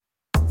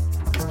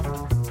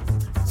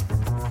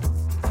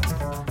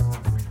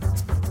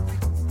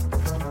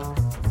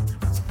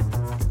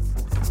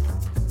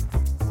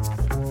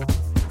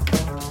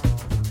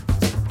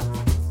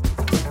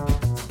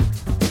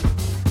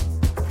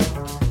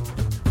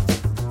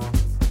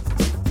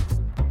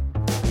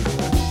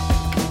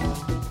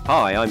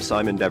Hi, I'm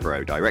Simon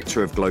Devereaux,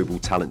 Director of Global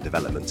Talent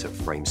Development at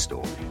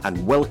Framestore,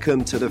 and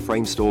welcome to the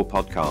Framestore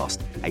Podcast,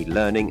 a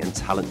learning and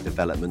talent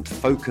development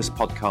focused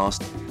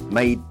podcast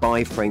made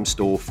by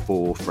Framestore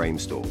for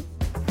Framestore.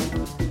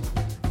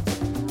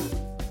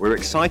 We're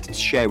excited to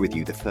share with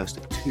you the first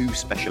of two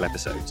special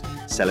episodes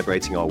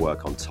celebrating our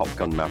work on Top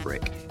Gun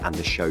Maverick and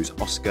the show's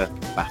Oscar,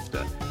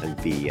 BAFTA and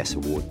VES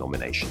Award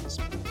nominations.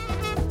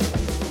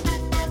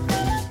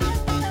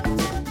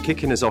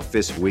 Kicking us off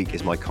this week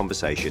is my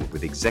conversation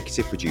with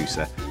executive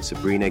producer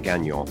Sabrina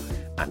Gagnon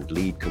and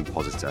lead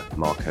compositor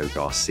Marco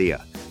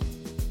Garcia.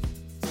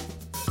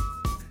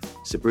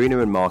 Sabrina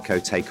and Marco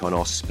take on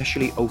our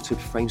specially altered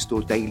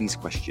Framestore Dailies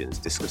questions,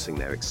 discussing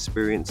their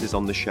experiences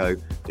on the show,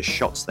 the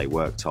shots they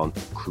worked on,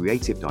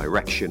 creative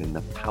direction, and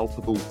the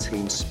palpable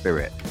team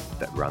spirit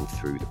that ran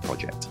through the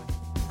project.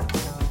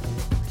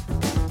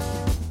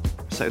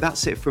 So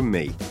that's it from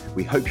me.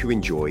 We hope you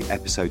enjoy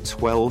episode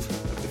 12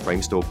 of the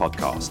Framestore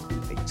Podcast,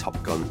 a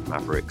Top Gun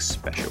Maverick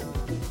special.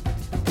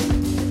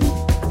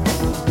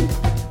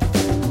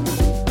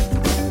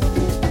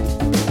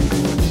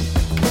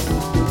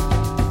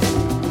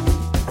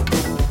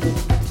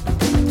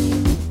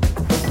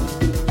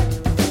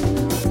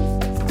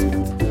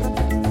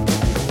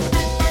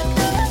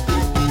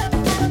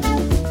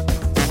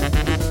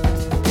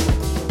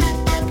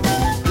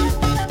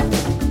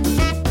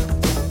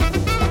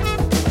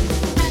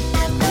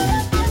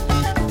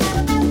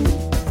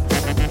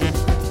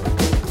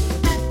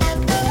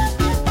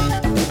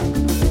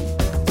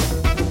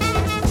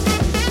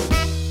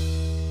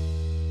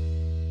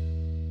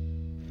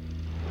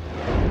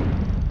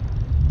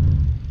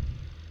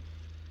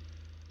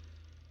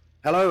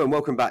 Hello and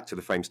welcome back to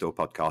the Framestore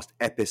Podcast,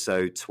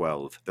 episode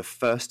 12, the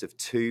first of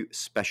two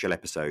special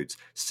episodes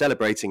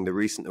celebrating the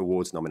recent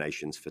awards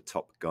nominations for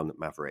Top Gun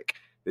Maverick.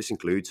 This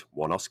includes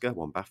one Oscar,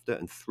 one BAFTA,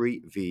 and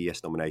three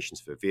VES nominations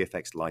for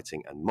VFX,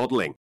 lighting, and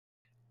modelling.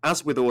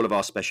 As with all of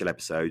our special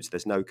episodes,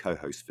 there's no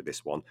co-host for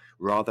this one,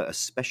 rather a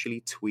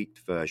specially tweaked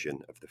version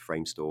of the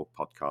Framestore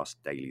Podcast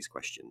Dailies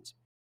questions.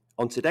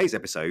 On today's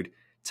episode,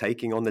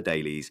 taking on the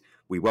Dailies,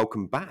 we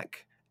welcome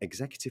back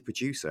executive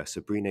producer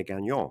Sabrina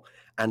Gagnon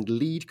and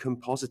lead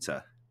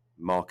compositor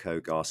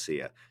Marco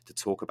Garcia to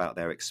talk about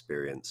their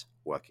experience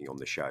working on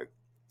the show.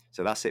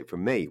 So that's it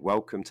from me.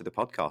 Welcome to the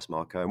podcast,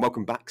 Marco, and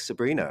welcome back,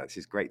 Sabrina. This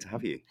is great to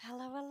have you.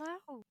 Hello.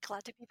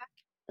 Glad to be back.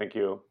 Thank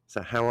you.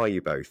 So how are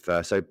you both?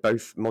 So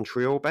both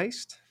Montreal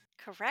based?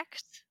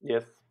 Correct.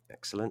 Yes.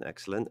 Excellent.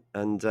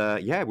 And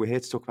we're here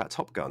to talk about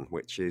Top Gun,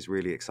 which is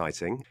really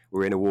exciting.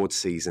 We're in awards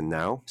season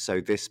now, so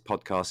this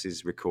podcast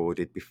is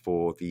recorded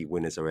before the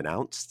winners are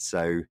announced.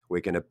 So we're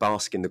going to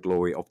bask in the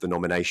glory of the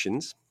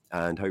nominations,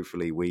 and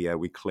hopefully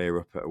we clear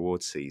up at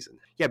awards season.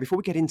 Yeah, before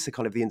we get into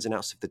kind of the ins and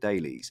outs of the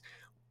dailies,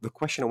 the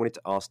question I wanted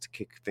to ask to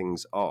kick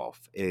things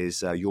off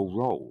is your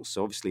roles.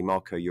 So obviously,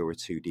 Marco, you're a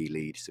 2D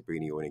lead.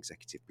 Sabrina, you're an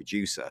executive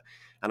producer.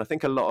 And I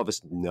think a lot of us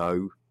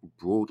know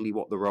broadly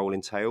what the role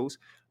entails.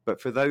 But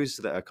for those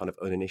that are kind of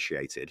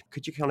uninitiated,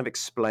 could you kind of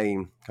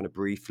explain kind of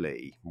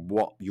briefly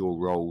what your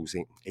roles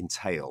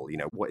entail? You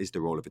know, what is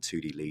the role of a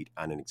 2D lead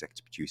and an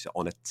executive producer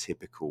on a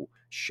typical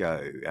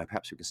show?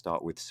 Perhaps we can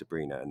start with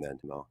Sabrina and then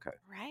Marco.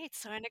 Right.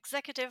 So an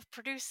executive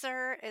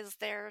producer is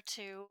there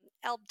to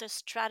help the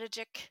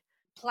strategic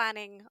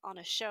planning on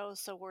a show.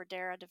 So we're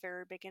there at the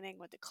very beginning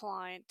with the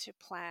client to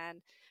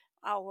plan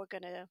how we're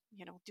going to,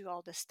 do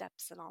all the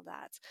steps and all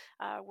that.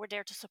 We're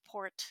there to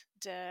support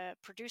the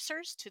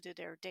producers to do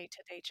their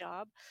day-to-day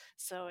job.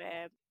 So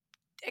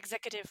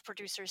executive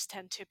producers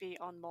tend to be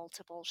on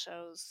multiple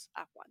shows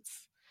at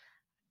once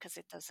because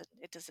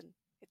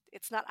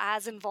it's not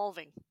as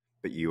involving.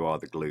 But you are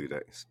the glue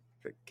that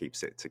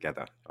keeps it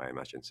together, I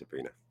imagine,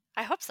 Sabrina.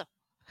 I hope so.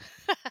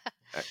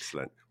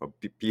 Excellent. Well,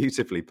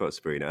 beautifully put,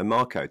 Sabrina. And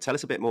Marco, tell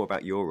us a bit more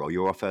about your role.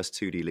 You're our first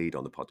 2D lead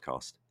on the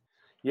podcast.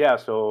 Yeah,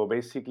 so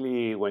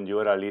basically when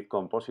you're a lead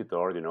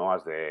compositor,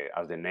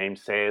 as the name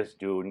says,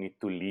 you need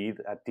to lead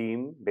a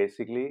team,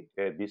 basically.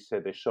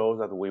 The shows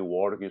that we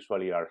work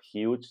usually are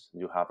huge.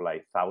 You have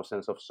like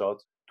thousands of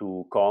shots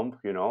to comp,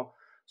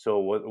 So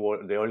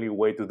what the only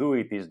way to do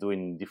it is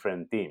doing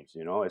different teams,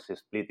 It's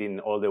splitting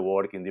all the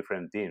work in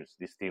different teams.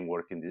 This team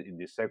works in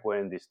this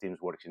sequence, this team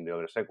works in the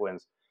other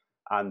sequence.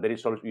 And there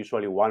is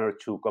usually one or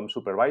two comp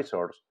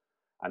supervisors,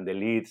 and the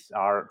leads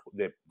are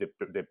the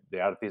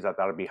artists that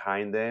are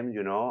behind them,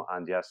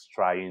 and just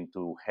trying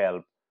to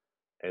help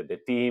the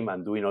team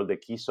and doing all the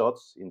key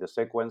shots in the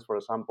sequence, for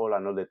example,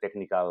 and all the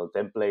technical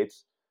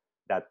templates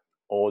that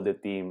all the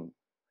team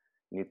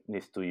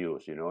needs to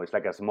use. It's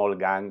like a small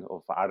gang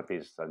of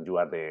artists, and you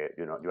are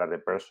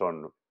the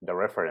person, the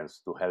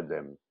reference to help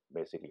them,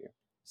 basically.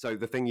 So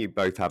the thing you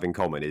both have in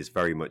common is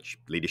very much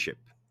leadership,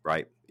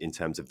 right? In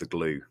terms of the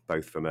glue,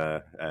 both from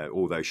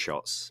all those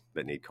shots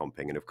that need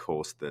comping, and of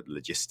course the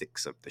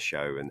logistics of the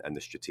show and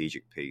the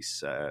strategic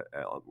piece,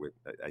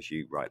 as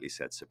you rightly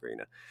said,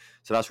 Sabrina.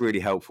 So that's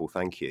really helpful.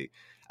 Thank you.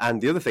 And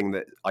the other thing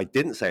that I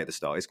didn't say at the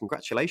start is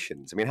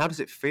congratulations. I mean, how does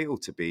it feel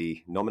to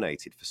be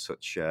nominated for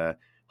such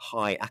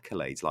high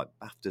accolades like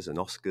BAFTAs and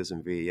Oscars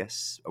and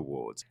VES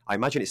awards. I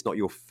imagine it's not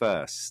your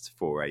first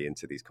foray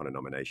into these kind of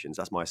nominations.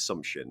 That's my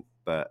assumption.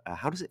 But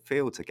how does it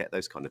feel to get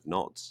those kind of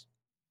nods?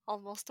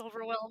 Almost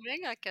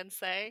overwhelming, I can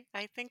say.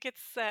 I think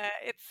yeah,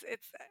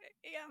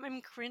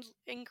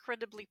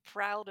 incredibly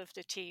proud of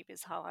the team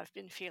is how I've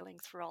been feeling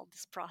through all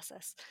this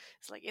process.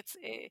 It's like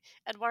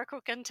and Marco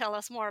can tell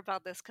us more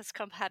about this because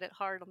Comp had it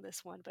hard on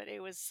this one, but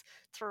it was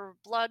through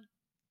blood,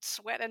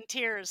 sweat, and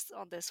tears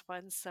on this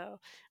one. So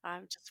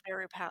I'm just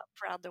very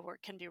proud the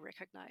work can be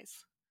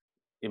recognized.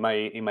 In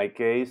my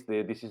case,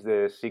 this is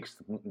the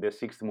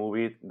sixth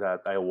movie that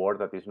I award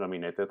that is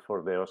nominated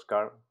for the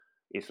Oscar.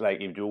 It's like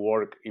if you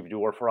work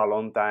for a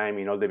long time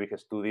in all the big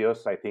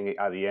studios, I think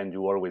at the end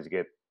you always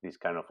get this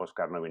kind of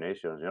Oscar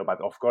nominations, But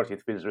of course,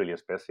 it feels really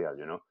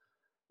special,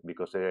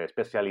 because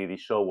especially this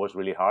show was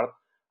really hard.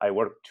 I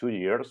worked 2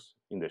 years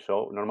in the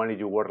show. Normally,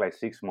 you work like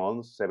 6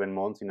 months, 7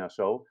 months in a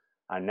show,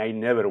 and I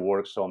never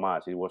worked so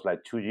much. It was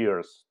like 2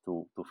 years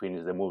to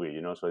finish the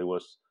movie, So it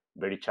was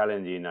very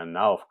challenging. And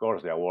now, of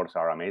course, the awards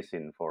are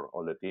amazing for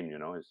all the team.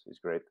 It's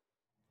great.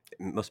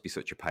 It must be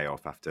such a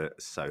payoff after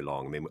so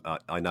long. I mean,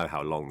 I know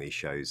how long these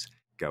shows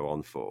go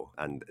on for,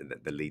 and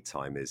the lead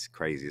time is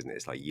crazy, isn't it?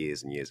 It's like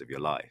years and years of your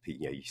life.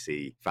 You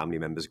see family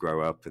members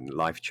grow up and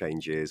life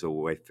changes all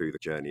the way through the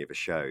journey of a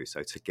show.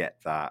 So to get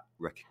that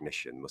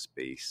recognition must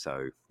be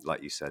so,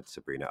 like you said,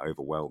 Sabrina,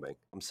 overwhelming.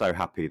 I'm so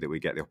happy that we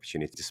get the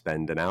opportunity to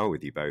spend an hour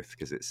with you both,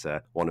 because it's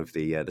one of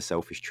the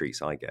selfish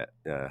treats I get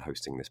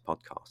hosting this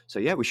podcast. So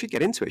yeah, we should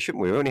get into it,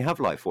 shouldn't we? We only have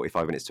like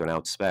 45 minutes to an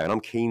hour to spare, and I'm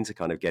keen to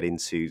kind of get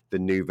into the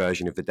new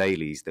version of the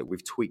dailies that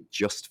we've tweaked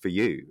just for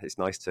you. It's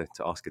nice to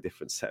ask a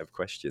different set of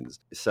questions.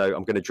 So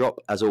I'm going to drop,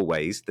 as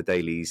always, the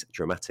Daily's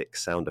dramatic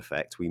sound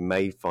effect. We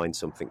may find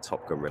something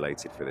Top Gun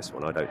related for this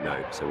one. I don't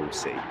know, so we'll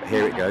see. But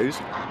here it goes.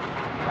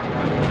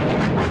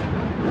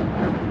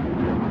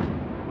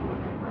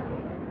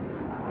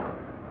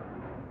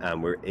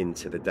 And we're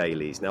into the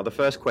dailies. Now, the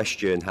first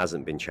question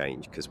hasn't been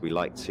changed because we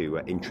like to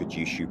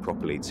introduce you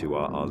properly to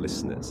our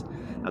listeners.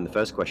 And the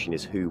first question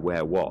is who,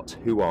 where, what?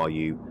 Who are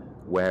you?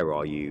 Where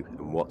are you,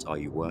 and what are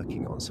you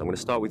working on? So I'm going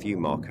to start with you,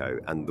 Marco,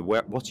 and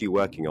what are you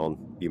working on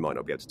you might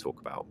not be able to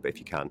talk about, but if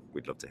you can,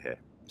 we'd love to hear.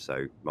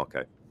 So,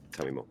 Marco,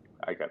 tell me more.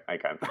 I can't.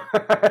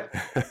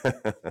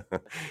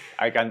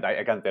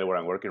 I can't tell where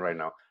I'm working right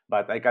now,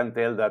 but I can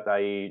tell that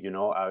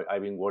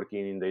I've been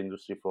working in the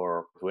industry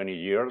for 20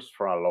 years,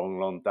 for a long,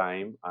 long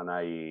time, and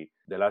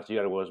the last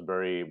year was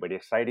very, very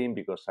exciting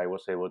because I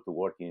was able to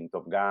work in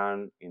Top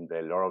Gun, in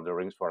the Lord of the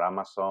Rings for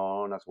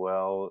Amazon as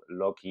well,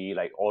 Loki,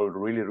 like all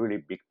really, really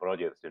big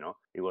projects.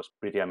 It was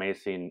pretty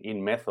amazing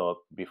in Method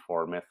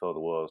before Method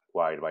was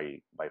acquired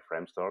by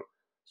Framestore.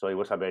 So it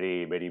was a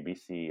very, very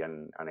busy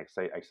and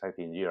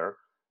exciting year.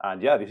 And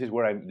yeah, this is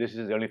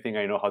the only thing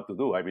I know how to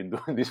do. I've been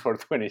doing this for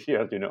 20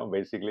 years,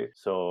 basically.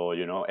 So,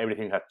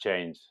 everything has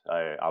changed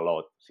a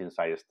lot since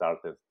I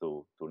started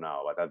to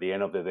now. But at the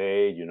end of the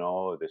day,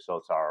 the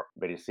results are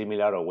very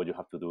similar, or what you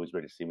have to do is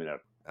very similar.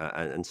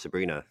 And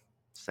Sabrina,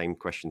 same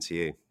question to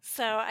you.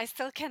 So I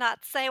still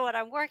cannot say what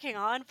I'm working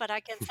on, but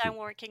I can say I'm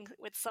working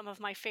with some of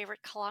my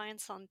favorite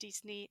clients on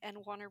Disney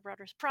and Warner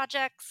Brothers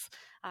projects.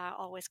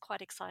 Always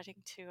quite exciting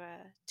to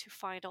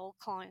find old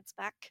clients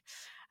back.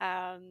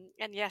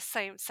 And yes,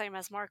 same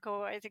as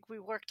Marco. I think we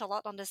worked a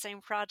lot on the same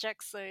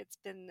projects, so it's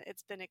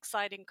been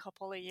exciting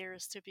couple of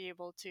years to be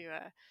able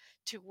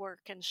to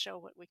work and show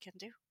what we can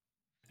do.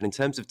 And in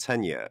terms of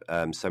tenure,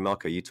 so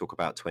Marco, you talk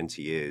about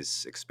 20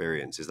 years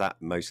experience. Is that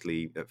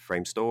mostly at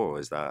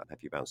Framestore, or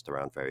have you bounced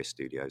around various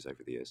studios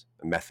over the years?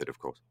 A Method, of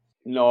course.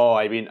 No,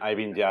 I've been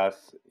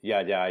just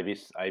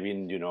I've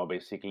been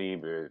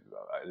basically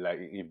like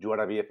if you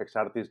are a VFX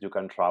artist, you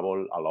can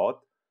travel a lot.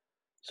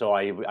 So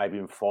I've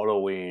been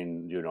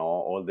following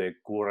all the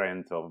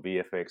current of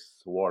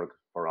VFX work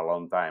for a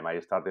long time.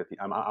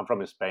 I'm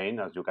from Spain,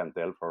 as you can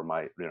tell from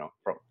my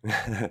from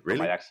Really?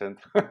 my accent.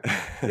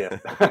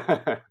 Yes.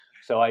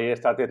 So I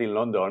started in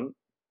London.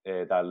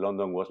 That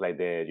London was like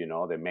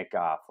the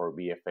mecca for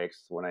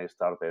VFX when I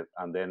started,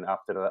 and then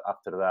after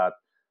that,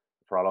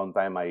 for a long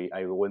time, I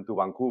went to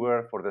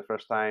Vancouver for the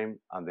first time,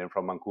 and then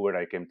from Vancouver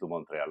I came to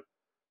Montreal.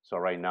 So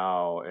right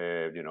now,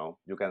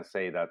 you can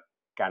say that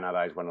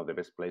Canada is one of the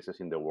best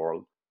places in the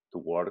world to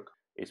work.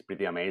 It's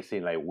pretty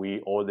amazing. Like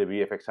all the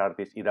VFX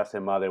artists, it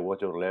doesn't matter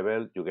what your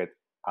level, you get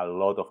a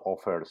lot of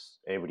offers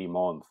every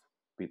month.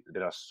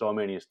 There are so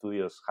many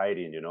studios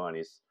hiring, and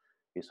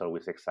it's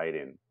always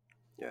exciting.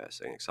 Yeah,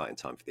 it's an exciting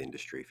time for the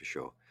industry for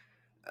sure.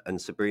 And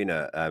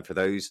Sabrina, for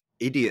those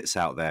idiots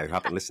out there who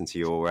haven't listened to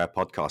your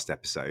podcast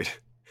episode,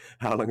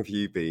 how long have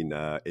you been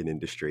in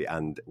industry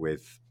and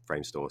with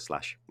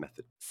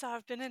Framestore/Method? So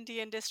I've been in the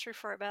industry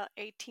for about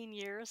 18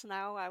 years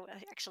now. I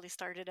actually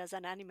started as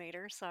an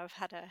animator, so I've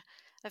had a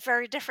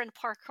very different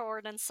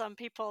parkour than some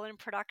people in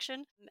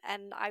production.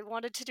 And I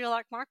wanted to do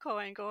like Marco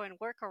and go and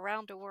work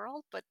around the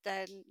world. But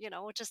then,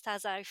 just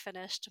as I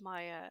finished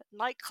my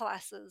night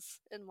classes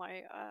in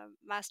my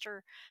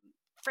master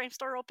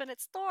Framestore opened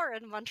its door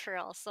in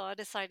Montreal, so I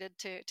decided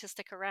to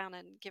stick around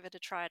and give it a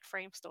try at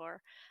Framestore.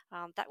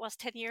 That was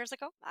 10 years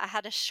ago. I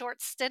had a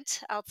short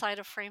stint outside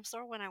of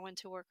Framestore when I went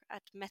to work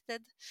at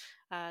Method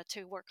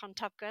to work on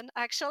Top Gun,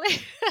 actually.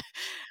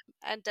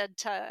 And then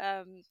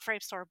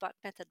Framestore bought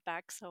Method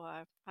back, so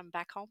I'm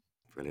back home.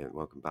 Brilliant.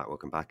 Welcome back.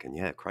 Welcome back. And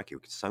yeah, crikey,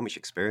 so much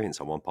experience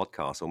on one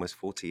podcast, almost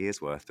 40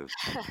 years worth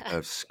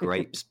of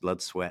scrapes,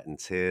 blood, sweat, and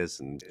tears,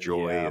 and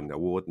joy, and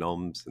award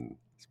noms. And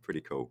it's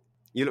pretty cool.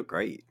 You look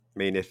great. I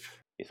mean,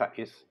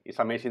 it's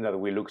amazing that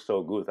we look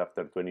so good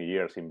after 20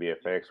 years in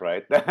VFX,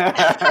 right?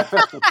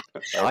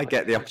 I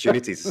get the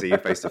opportunity to see you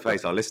face to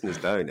face. Our listeners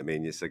don't. I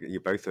mean,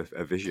 you're both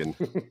a vision.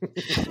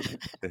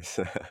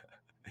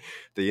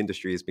 The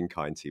industry has been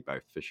kind to you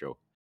both, for sure.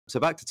 So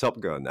back to Top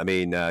Gun. I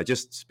mean,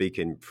 just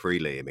speaking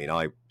freely, I mean,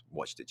 I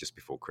watched it just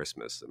before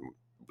Christmas and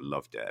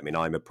loved it. I mean,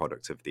 I'm a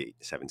product of the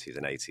 70s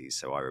and 80s,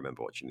 so I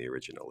remember watching the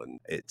original, and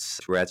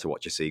it's rare to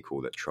watch a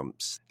sequel that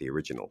trumps the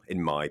original,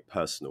 in my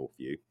personal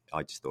view.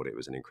 I just thought it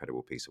was an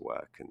incredible piece of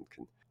work and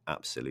can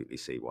absolutely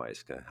see why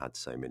it's had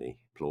so many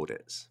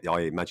plaudits.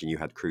 I imagine you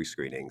had crew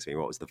screenings. I mean,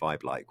 what was the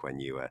vibe like when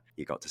you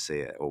got to see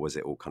it, or was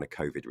it all kind of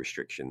COVID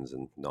restrictions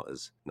and not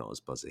as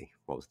buzzy?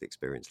 What was the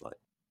experience like?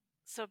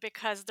 So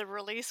because the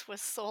release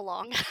was so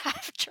long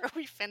after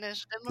we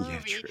finished the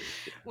movie,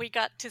 we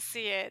got to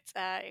see it.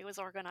 It was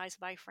organized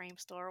by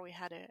Framestore. We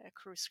had a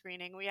crew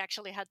screening. We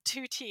actually had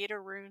 2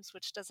 theater rooms,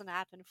 which doesn't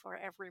happen for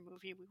every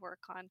movie we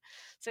work on.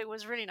 So it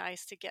was really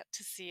nice to get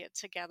to see it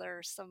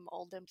together. Some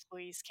old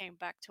employees came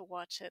back to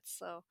watch it.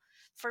 So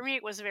for me,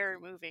 it was very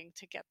moving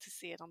to get to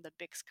see it on the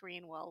big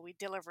screen while we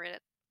delivered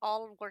it,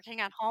 all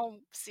working at home,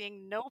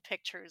 seeing no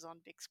pictures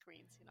on big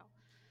screens,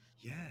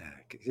 Yeah,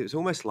 it was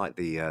almost like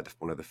the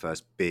one of the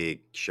first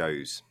big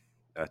shows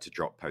to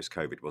drop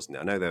post-COVID, wasn't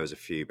it? I know there was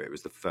a few, but it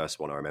was the first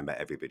one I remember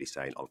everybody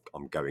saying,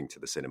 I'm going to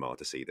the cinema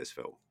to see this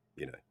film.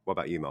 What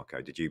about you,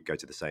 Marco? Did you go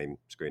to the same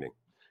screening?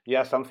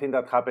 Yeah, something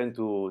that happened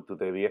to the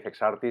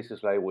VFX artists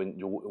is like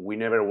we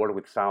never work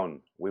with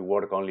sound. We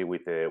work only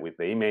with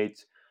the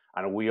image,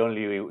 and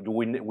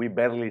we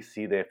barely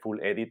see the full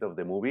edit of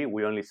the movie.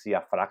 We only see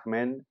a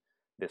fragment,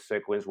 the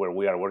sequence where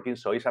we are working.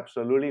 So it's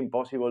absolutely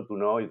impossible to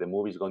know if the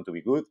movie is going to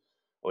be good,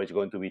 or it's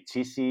going to be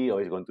cheesy, or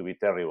it's going to be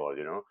terrible.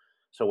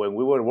 So when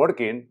we were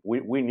working,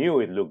 we knew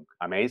it looked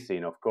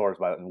amazing, of course,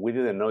 but we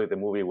didn't know if the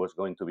movie was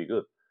going to be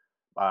good.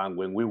 And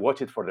when we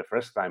watched it for the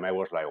first time, I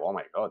was like, "Oh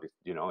my god,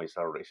 it's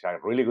a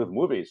really good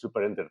movie. It's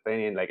super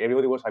entertaining." Like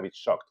everybody was a bit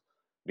shocked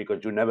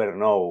because you never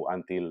know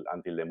until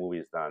the movie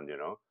is done.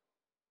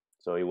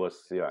 So it was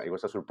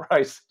a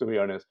surprise, to be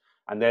honest.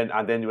 And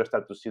then you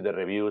start to see the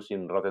reviews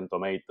in Rotten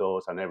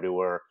Tomatoes and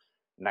everywhere,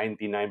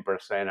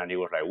 99%, and it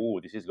was like, "Ooh,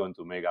 this is going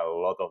to make a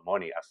lot of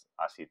money,"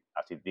 as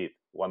it did,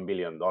 $1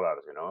 billion.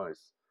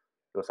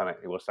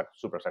 It was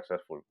super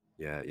successful.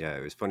 Yeah,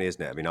 it was funny,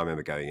 isn't it? I mean, I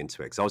remember going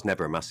into it because I was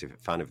never a massive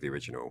fan of the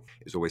original.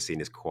 It was always seen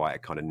as quite a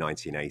kind of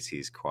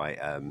 1980s, quite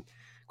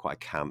a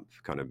camp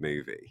kind of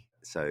movie.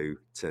 So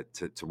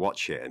to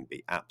watch it and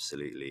be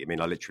absolutely, I mean,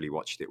 I literally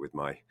watched it with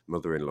my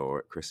mother-in-law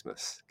at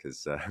Christmas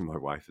because my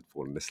wife had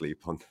fallen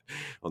asleep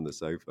on the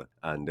sofa,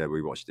 and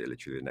we watched it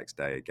literally the next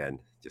day again,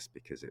 just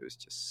because it was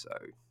just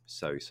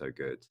so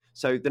good.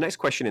 So the next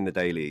question in the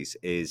dailies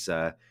is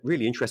a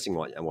really interesting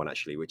one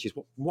actually, which is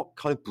what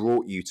kind of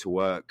brought you to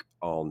work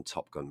on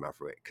Top Gun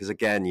Maverick? Because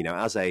again,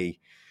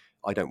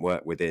 I don't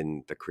work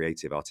within the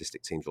creative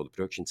artistic teams or the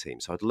production team.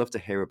 So I'd love to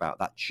hear about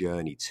that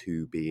journey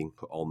to being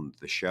put on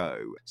the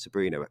show.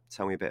 Sabrina,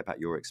 tell me a bit about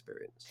your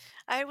experience.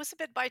 It was a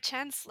bit by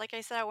chance. Like I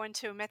said, I went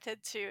to a Method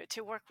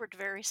to work with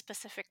very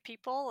specific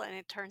people, and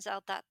it turns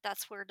out that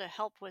that's where the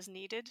help was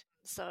needed.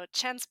 So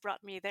chance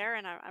brought me there,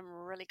 and I'm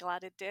really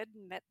glad it did.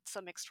 Met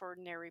some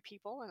extraordinary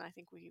people, and I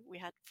think we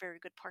had very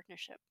good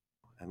partnership.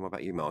 And what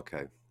about you,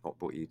 Marco? What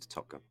brought you to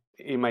Top Gun?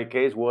 In my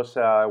case, was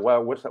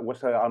almost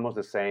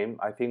the same.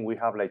 I think we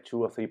have like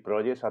 2 or 3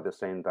 projects at the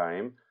same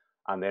time,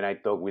 and then I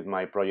talked with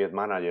my project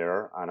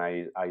manager, and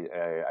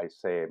I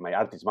say my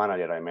artist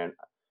manager,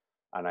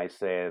 and I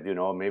said,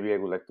 maybe I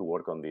would like to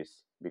work on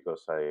this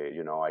because I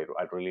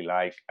really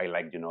like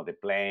the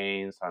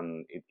planes,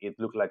 and it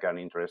looked like an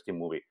interesting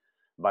movie.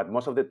 But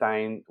most of the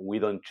time, we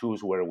don't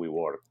choose where we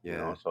work.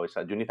 So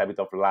you need a bit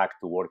of luck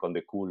to work on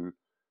the cool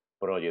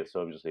projects,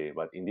 obviously.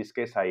 But in this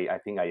case, I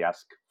think I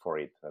asked for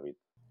it a bit.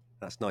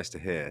 That's nice to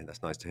hear.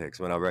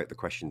 Because when I wrote the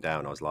question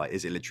down, I was like,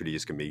 is it literally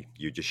just going to be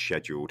you just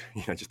scheduled,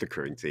 just the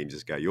crewing team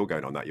just go, you're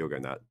going on that, you're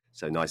going that.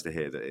 So nice to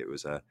hear that it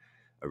was a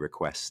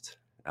request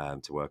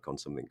to work on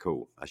something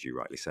cool, as you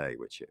rightly say,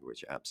 which it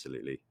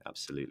absolutely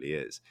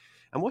is.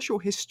 And what's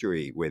your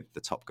history with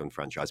the Top Gun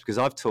franchise? Because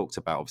I've talked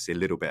about, obviously, a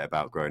little bit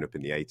about growing up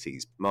in the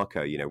 80s.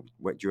 Marco, do you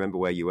remember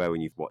where you were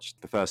when you've watched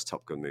the first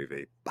Top Gun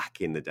movie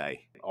back in the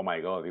day? Oh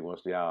my God, it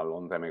was a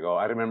long time ago.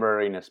 I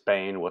remember in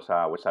Spain was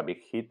a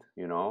big hit,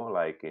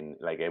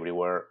 like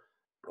everywhere.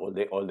 All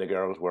the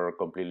girls were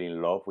completely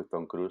in love with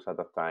Tom Cruise at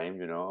that time,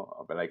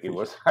 But like it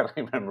was, I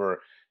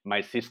remember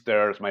my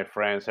sisters, my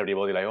friends,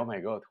 everybody like, oh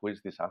my God, who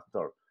is this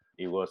actor?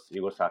 it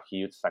was a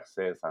huge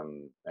success,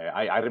 and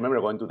I remember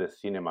going to the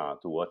cinema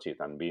to watch it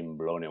and being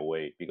blown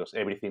away because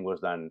everything was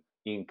done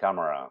in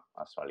camera.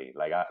 Actually,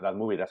 like that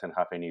movie doesn't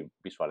have any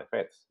visual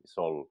effects; it's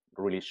all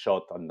really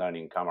shot and done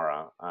in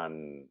camera,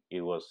 and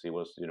it was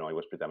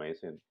pretty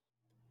amazing.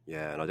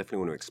 Yeah, and I definitely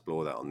want to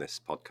explore that on this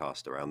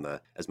podcast around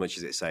as much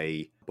as it's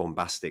a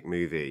bombastic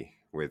movie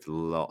with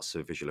lots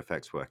of visual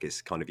effects work,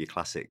 it's kind of your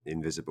classic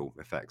invisible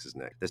effects,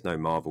 isn't it? There's no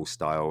Marvel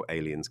style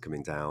aliens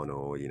coming down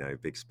or,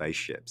 big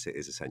spaceships. It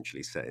is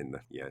essentially set in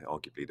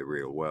arguably the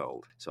real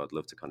world. So I'd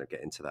love to kind of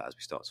get into that as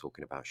we start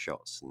talking about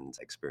shots and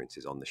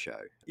experiences on the show.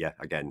 Yeah,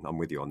 again, I'm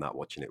with you on that,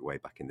 watching it way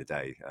back in the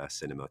day,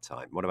 cinema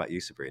time. What about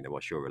you, Sabrina?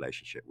 What's your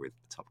relationship with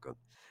Top Gun?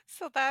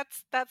 So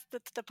that's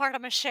the part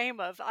I'm ashamed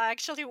of. I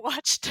actually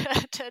watched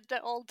the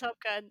old Top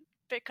Gun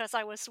because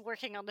I was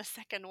working on the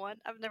second one.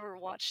 I've never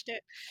watched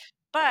it,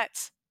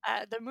 but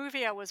the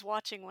movie I was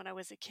watching when I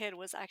was a kid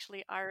was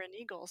actually Iron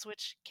Eagles,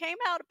 which came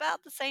out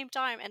about the same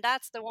time, and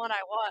that's the one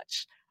I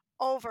watched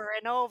over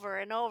and over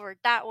and over.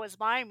 That was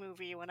my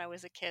movie when I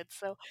was a kid.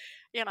 So,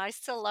 I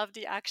still love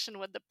the action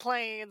with the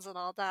planes and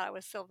all that. I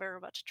was still very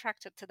much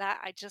attracted to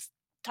that.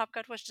 Top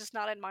Gun was just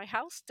not in my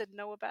house, didn't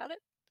know about it.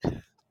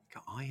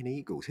 God, Iron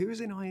Eagles. Who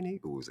was in Iron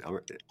Eagles? Oh,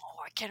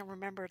 I can't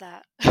remember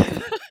that.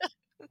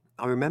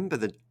 I remember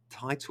the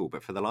title,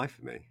 but for the life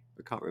of me,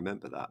 I can't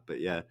remember that.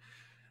 But yeah,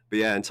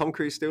 and Tom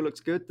Cruise still looks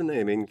good, doesn't he?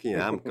 I mean,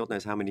 God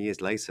knows how many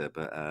years later,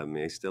 but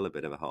he's still a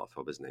bit of a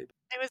heartthrob, isn't he?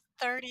 It was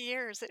 30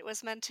 years. It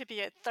was meant to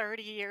be a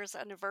 30 years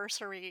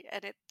anniversary,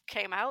 and it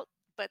came out,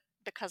 but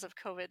because of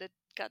COVID, it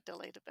got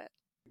delayed a bit.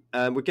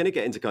 We're going to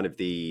get into kind of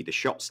the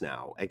shots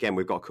now. Again,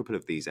 we've got a couple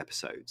of these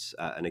episodes,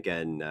 and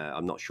again,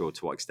 I'm not sure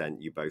to what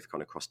extent you both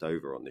kind of crossed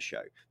over on the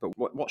show. But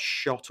what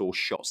shot or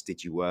shots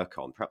did you work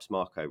on? Perhaps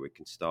Marco, we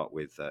can start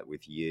with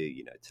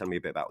you. Tell me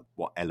a bit about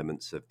what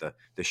elements of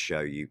the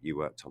show you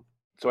worked on.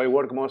 So I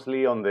work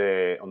mostly on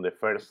the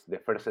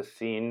first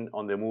scene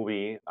on the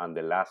movie and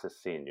the last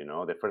scene.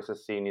 The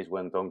first scene is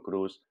when Tom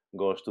Cruise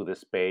goes to the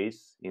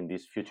space in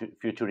this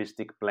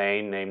futuristic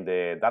plane named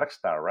the Dark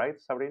Star, right,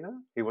 Sabrina?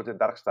 It was the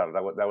Dark Star.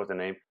 That was the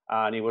name,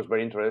 and it was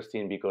very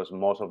interesting because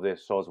most of the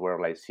shots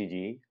were like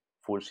CG,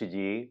 full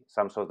CG.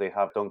 Some shots they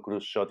have Tom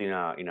Cruise shot in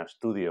a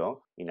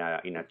studio in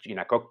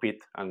a cockpit,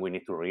 and we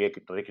need to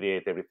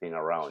recreate everything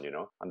around,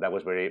 and that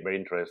was very very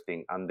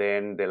interesting. And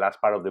then the last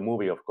part of the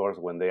movie, of course,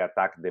 when they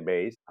attack the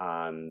base,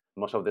 and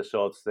most of the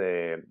shots,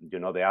 the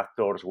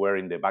actors were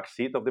in the back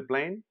seat of the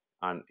plane,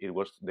 and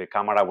the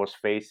camera was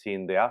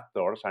facing the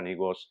actors, and it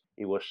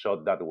was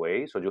shot that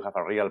way. So you have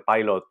a real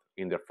pilot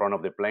in the front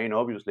of the plane,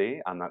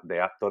 obviously, and the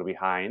actor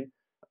behind.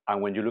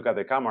 And when you look at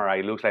the camera,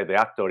 it looks like the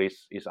actor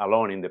is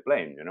alone in the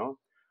plane,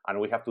 And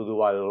we have to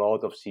do a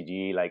lot of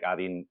CG, like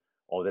adding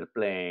other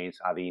planes,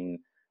 adding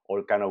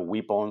all kind of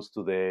weapons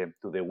to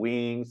the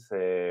wings,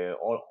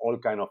 all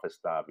kind of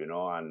stuff,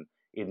 And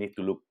it needs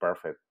to look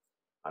perfect.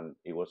 And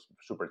it was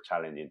super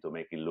challenging to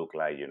make it look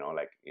like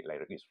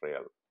it's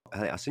real.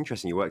 That's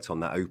interesting. You worked on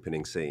that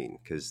opening scene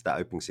because that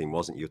opening scene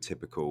wasn't your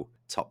typical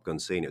Top Gun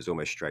scene. It was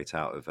almost straight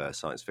out of a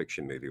science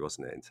fiction movie,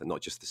 wasn't it? And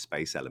not just the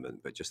space element,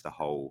 but just the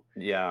whole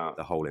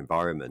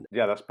environment.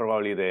 Yeah, that's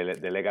probably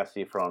the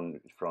legacy from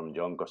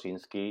John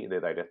Kosinski, the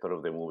director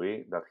of the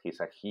movie. That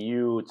he's a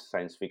huge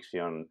science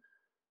fiction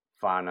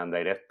fan and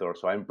director.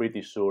 So I'm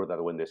pretty sure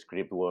that when the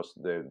script was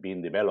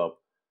being developed,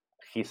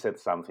 he said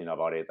something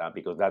about it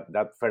because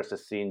that first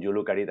scene, you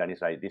look at it and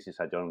it's like, this is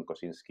a John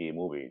Kosinski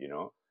movie,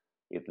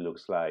 It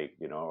looks like,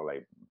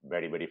 like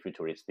very, very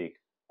futuristic,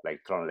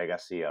 like Tron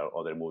Legacy or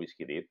other movies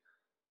he did.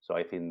 So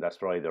I think that's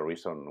probably the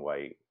reason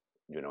why,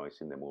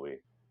 it's in the movie.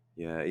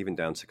 Yeah, even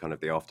down to kind of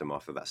the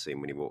aftermath of that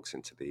scene when he walks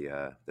into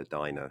the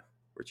diner,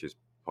 which is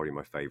probably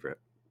my favourite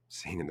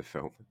scene in the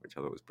film, which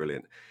I thought was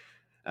brilliant.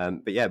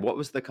 But yeah, what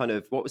was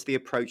the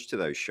approach to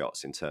those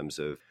shots in terms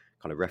of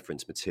kind of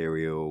reference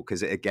material?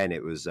 Because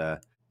it was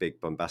a big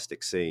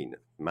bombastic scene,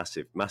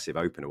 massive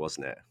opener,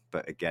 wasn't it?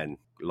 But again,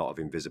 a lot of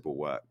invisible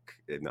work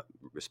in that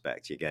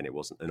respect. Again, it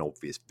wasn't an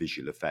obvious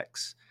visual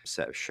effects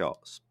set of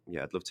shots.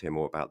 Yeah, I'd love to hear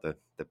more about the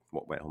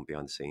what went on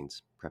behind the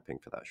scenes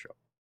prepping for that shot.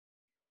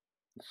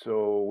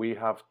 So we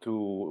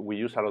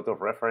use a lot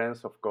of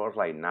reference, of course,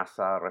 like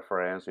NASA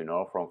reference,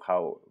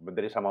 but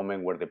there is a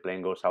moment where the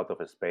plane goes out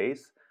of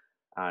space,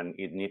 and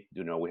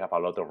we have a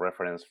lot of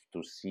reference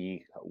to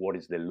see what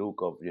is the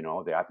look of,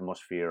 the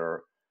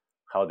atmosphere,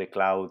 how the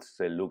clouds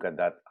look at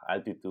that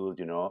altitude,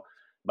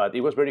 But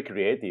it was very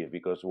creative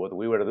because what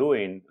we were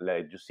doing,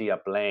 like you see a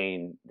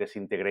plane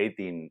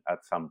disintegrating at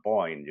some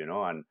point,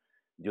 and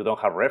you don't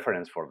have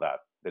reference for that.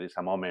 There is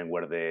a moment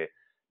where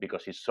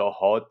because it's so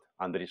hot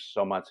and there is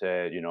so much,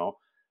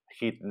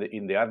 heat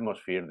in the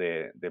atmosphere,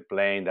 the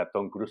plane that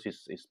Tom Cruise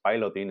is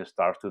piloting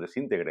starts to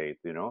disintegrate,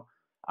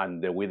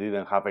 and we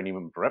didn't have any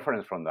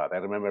reference from that. I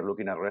remember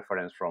looking at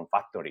reference from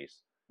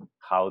factories,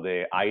 how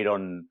the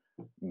iron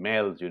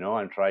melts,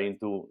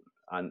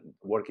 and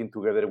working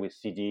together with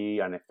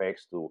CG and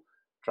effects to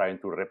trying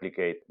to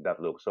replicate that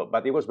look. So,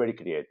 but it was very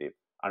creative,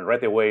 and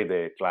right away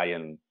the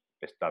client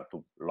started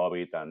to love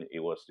it, and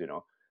it was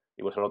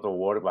a lot of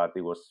work, but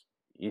it was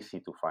easy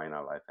to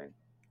final, I think.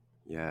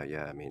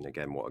 Yeah. I mean,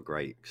 again, what a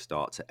great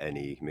start to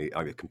any movie.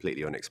 I mean,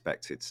 completely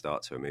unexpected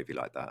start to a movie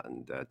like that,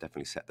 and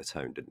definitely set the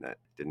tone, didn't it?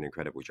 Did an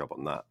incredible job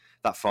on that.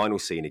 That final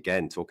scene,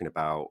 again, talking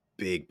about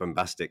big,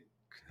 bombastic.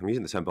 I'm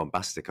using the term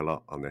bombastic a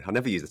lot on there. I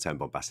never use the term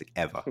bombastic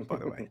ever, by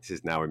the way. This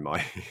is now in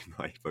my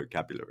my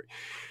vocabulary.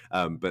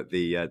 But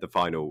the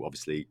final,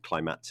 obviously,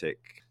 climactic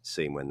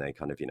scene when they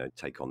kind of,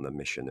 take on the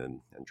mission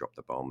and drop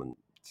the bomb. And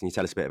can you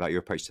tell us a bit about your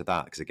approach to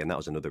that? Because, again, that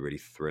was another really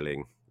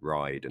thrilling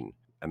ride and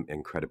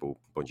incredible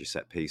bunch of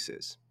set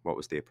pieces. What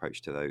was the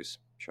approach to those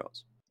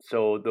shots?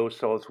 So those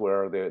shots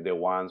were the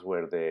ones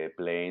where the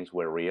planes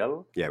were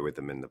real. Yeah, with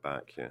them in the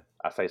back, yeah.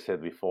 As I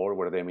said before,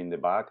 were them in the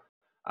back.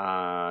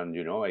 And,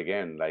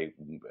 again, like,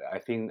 I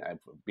think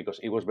because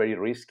it was very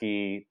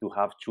risky to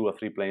have 2 or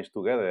 3 planes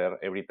together,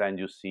 every time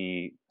you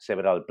see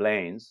several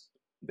planes,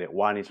 the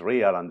one is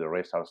real and the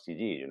rest are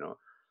CG.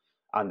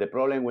 And the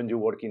problem when you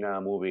work in a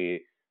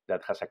movie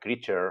that has a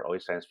creature or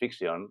is science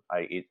fiction,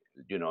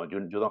 you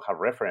don't have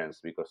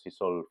reference because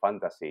it's all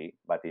fantasy.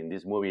 But in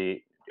this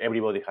movie,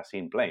 everybody has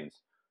seen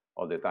planes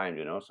all the time.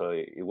 So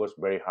it was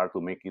very hard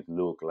to make it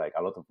look like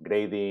a lot of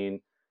grading,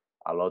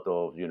 a lot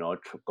of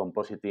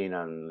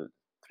compositing and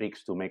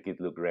tricks to make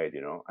it look great.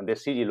 And the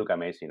CG look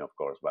amazing, of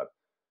course, but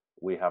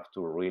we have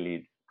to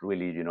really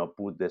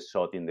put the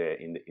shot in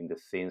the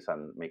scenes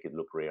and make it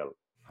look real.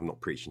 I'm not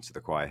preaching to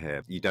the choir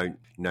here. You don't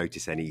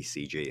notice any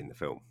CG in the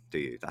film, do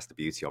you? That's the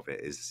beauty of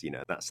it. Is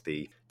that's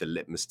the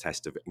litmus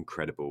test of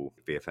incredible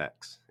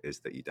VFX, is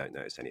that you don't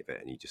notice any of it,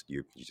 and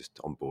you're just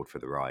on board for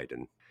the ride,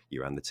 and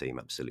you and the team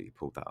absolutely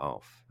pulled that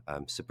off.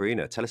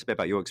 Sabrina, tell us a bit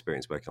about your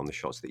experience working on the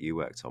shots that you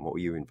worked on. What were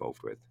you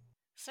involved with?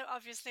 So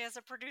obviously, as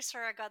a producer,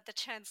 I got the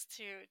chance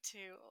to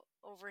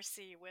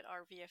oversee with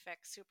our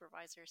VFX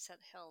supervisor,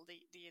 Seth Hill,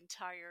 the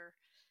entire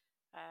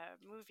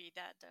movie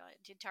that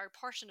the entire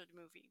portion of the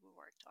movie we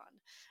worked on.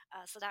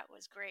 So that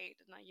was great,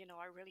 and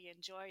I really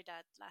enjoyed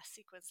that last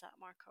sequence that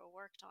Marco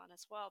worked on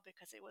as well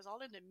because it was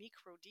all in the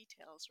micro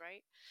details.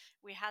 Right,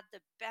 we had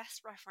the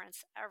best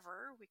reference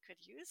ever we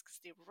could use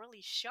because they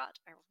really shot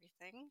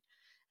everything,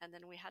 and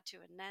then we had to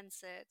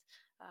enhance it.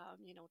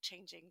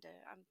 Changing the.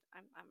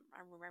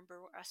 I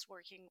remember us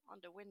working on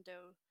the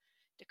window,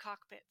 the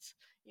cockpit,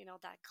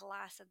 that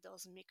glass and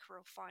those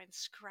micro fine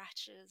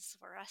scratches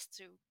for us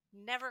to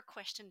never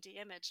question the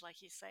image.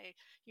 Like you say,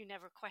 you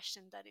never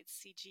question that it's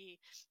CG,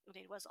 and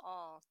it was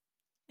all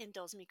in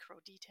those micro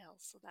details.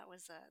 So that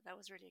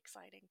was really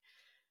exciting.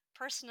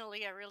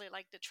 Personally, I really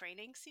like the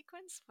training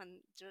sequence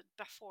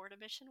before the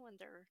mission when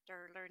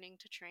they're learning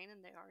to train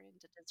and they are in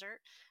the desert.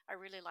 I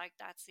really like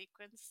that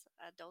sequence,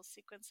 those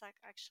sequence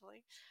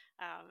actually.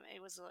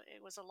 It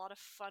was a lot of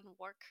fun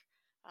work,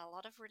 a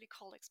lot of really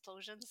cool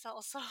explosions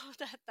also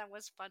that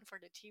was fun for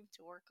the team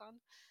to work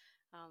on.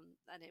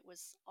 And it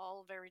was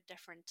all very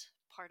different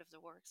part of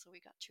the work, so we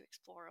got to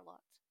explore a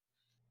lot.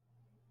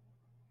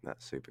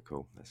 That's super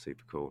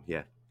cool.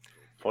 Yeah.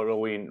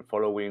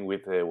 Following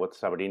with what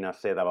Sabrina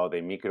said about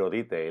the micro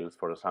details,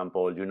 for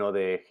example,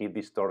 the heat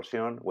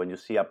distortion. When you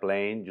see a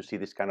plane, you see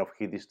this kind of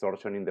heat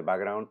distortion in the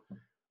background.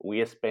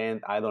 We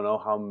spent, I don't know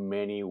how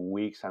many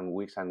weeks and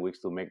weeks and weeks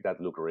to make that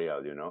look real.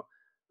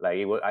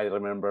 Like I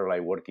remember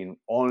like working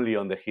only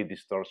on the heat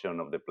distortion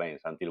of the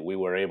planes until we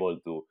were able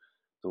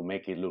to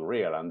make it look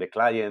real. And the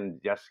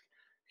client just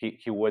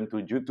he went to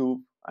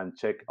YouTube and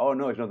check. Oh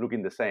no, it's not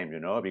looking the same,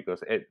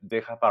 because they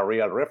have a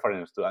real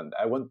reference to, and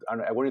I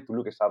wanted to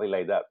look exactly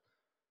like that.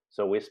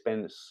 So we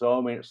spent so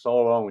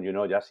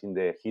long, just in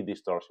the heat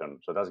distortion.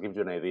 So that gives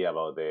you an idea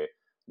about the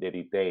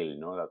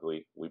detail,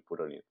 that we put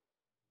on it.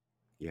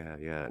 Yeah.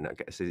 And I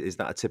guess, is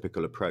that a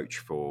typical approach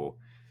for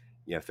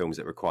films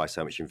that require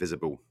so much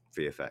invisible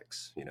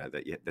VFX?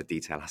 That the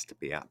detail has to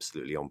be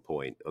absolutely on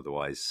point.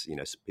 Otherwise,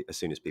 as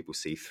soon as people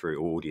see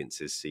through,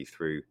 audiences see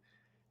through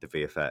the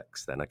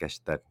VFX, then I guess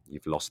that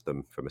you've lost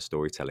them from a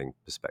storytelling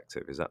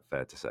perspective. Is that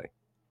fair to say?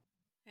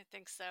 I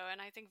think so. And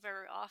I think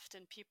very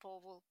often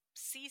people will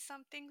see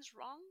something's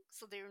wrong,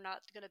 so they're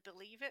not going to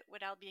believe it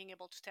without being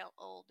able to tell,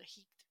 oh, the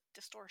heat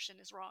distortion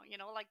is wrong.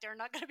 Like they're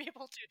not going to be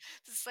able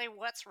to say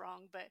what's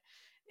wrong, but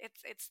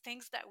it's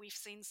things that we've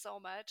seen so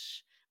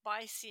much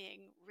by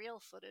seeing real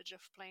footage of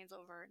planes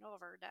over and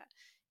over that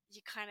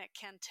you kind of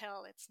can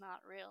tell it's not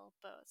real.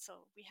 But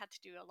so we had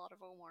to do a lot of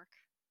homework.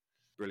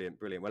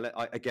 Brilliant. Well,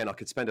 I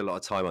could spend a lot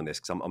of time on this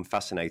because I'm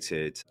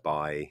fascinated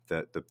by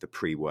the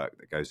pre-work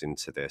that goes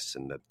into this,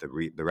 and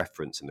the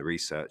reference and the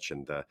research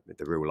and the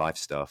real life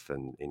stuff,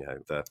 and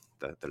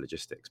the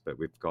logistics. But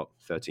we've got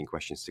 13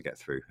 questions to get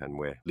through, and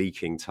we're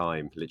leaking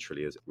time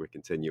literally as we're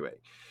continuing.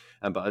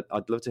 But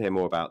I'd love to hear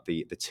more about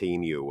the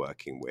team you were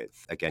working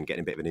with. Again,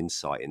 getting a bit of an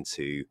insight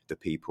into the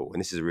people,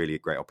 and this is a really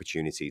great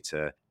opportunity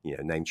to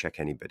name check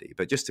anybody,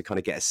 but just to kind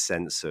of get a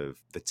sense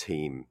of the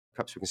team.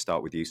 Perhaps we can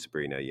start with you,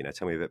 Sabrina.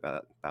 Tell me a bit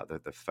about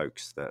the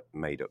folks that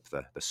made up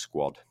the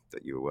squad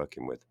that you were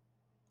working with.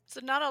 So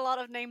not a lot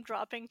of name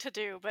dropping to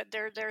do, but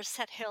there's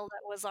Seth Hill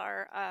that was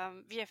our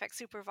VFX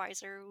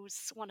supervisor,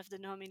 who's one of the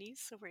nominees.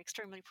 So we're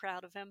extremely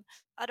proud of him.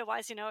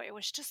 Otherwise, it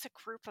was just a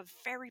group of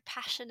very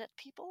passionate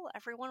people.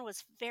 Everyone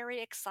was very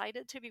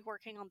excited to be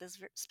working on this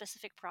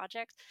specific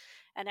project,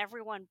 and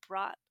everyone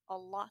brought a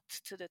lot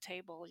to the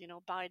table,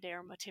 by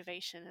their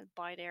motivation and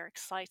by their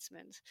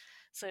excitement.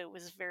 So it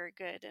was very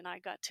good, and I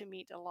got to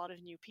meet a lot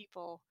of new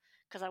people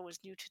because I was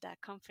new to that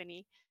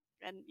company,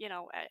 and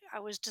I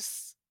was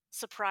just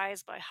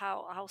surprised by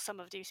how some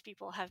of these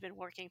people have been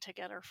working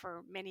together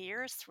for many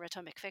years through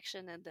Atomic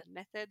Fiction and the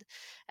Method,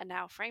 and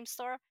now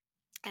Framestore.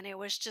 And it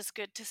was just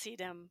good to see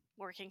them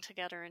working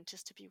together and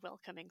just to be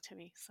welcoming to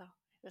me. So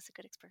it was a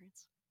good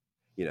experience.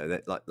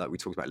 That, like we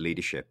talked about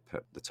leadership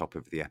at the top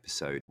of the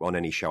episode. On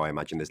any show, I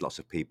imagine there's lots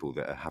of people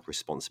that have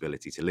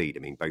responsibility to lead. I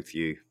mean, both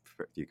you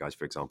guys,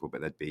 for example, but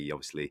there'd be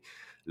obviously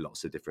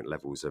lots of different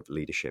levels of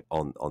leadership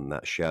on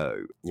that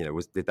show.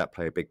 Did that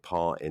play a big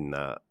part in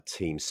that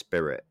team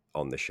spirit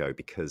on the show?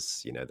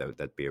 Because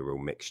there'd be a real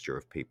mixture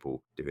of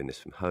people doing this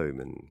from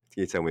home. And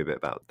can you tell me a bit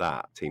about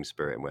that team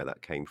spirit and where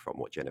that came from?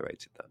 What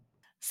generated that?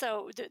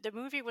 So the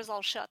movie was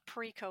all shot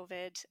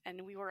pre-COVID,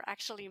 and we were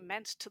actually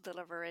meant to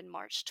deliver in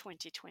March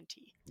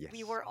 2020. Yes,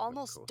 we were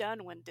almost course.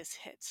 done when this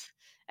hit,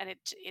 and it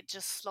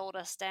just slowed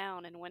us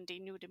down. And when they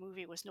knew the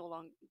movie was no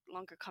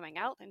longer coming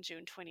out in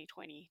June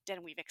 2020,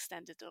 then we've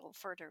extended it a little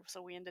further.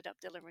 So we ended up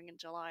delivering in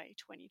July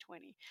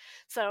 2020.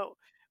 So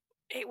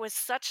it was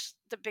such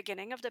the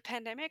beginning of the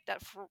pandemic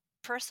that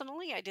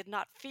personally, I did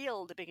not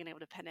feel the beginning of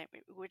the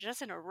pandemic. We were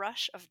just in a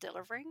rush of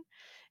delivering,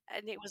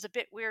 and it was a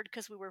bit weird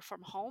because we were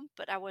from home,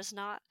 but I was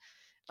not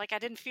like I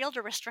didn't feel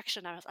the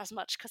restriction as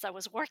much because I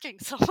was working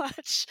so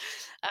much.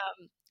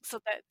 So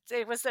that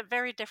it was a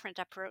very different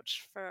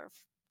approach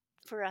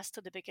for us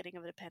to the beginning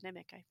of the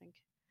pandemic, I think.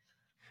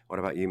 What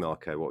about you,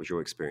 Marco? What was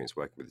your experience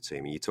working with the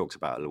team? And you talked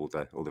about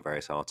all the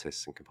various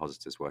artists and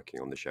compositors working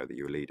on the show that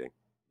you were leading.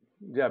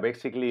 Yeah,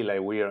 basically, like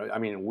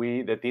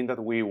the team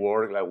that we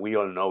work, like we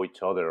all know each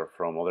other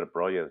from other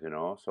projects,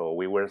 So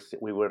we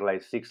were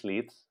like six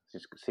leads,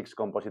 six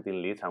compositing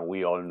leads, and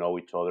we all know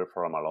each other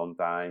from a long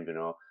time,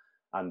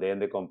 And then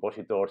the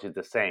compositors is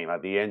the same.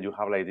 At the end, you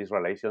have like these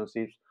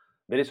relationships.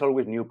 There is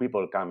always new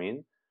people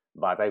coming,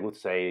 but I would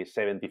say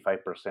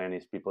 75%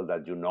 is people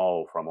that you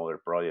know from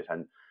other projects,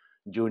 and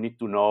you need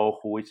to know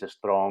who is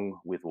strong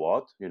with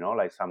what.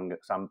 Like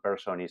some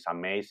person is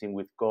amazing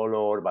with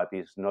color but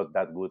is not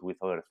that good with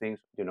other things.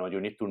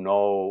 You need to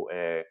know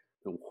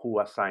who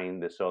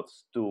assigned the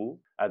shots to.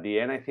 At the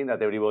end, I think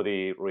that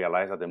everybody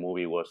realized that the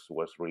movie was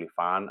really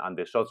fun and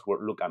the shots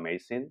look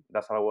amazing.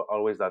 That's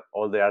always that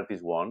all the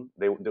artists want.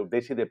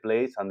 They see the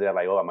plays and they're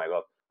like, oh my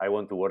god, I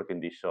want to work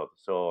in this shot.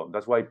 So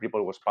that's why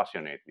people was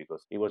passionate,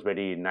 because it was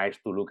very nice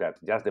to look at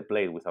just the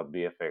play without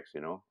VFX,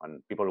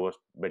 and people was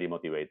very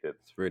motivated.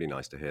 It's really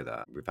nice to hear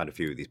that. We've had a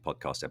few of these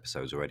podcast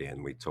episodes already,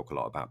 and we talk a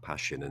lot about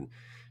passion, and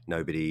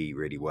nobody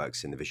really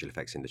works in the visual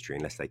effects industry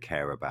unless they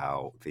care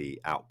about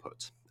the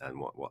output and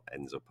what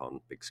ends up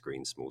on big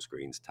screens, small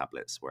screens,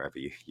 tablets, wherever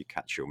you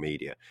catch your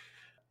media.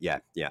 Yeah,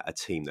 a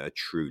team that are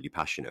truly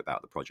passionate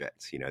about the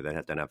project. They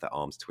don't have their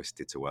arms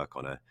twisted to work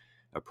on a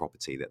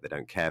property that they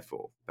don't care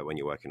for. But when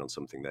you're working on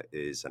something that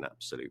is an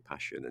absolute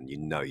passion and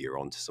you're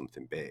onto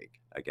something big,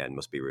 again,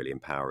 must be really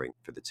empowering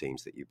for the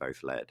teams that you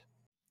both led.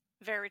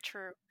 Very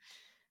true.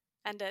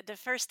 And the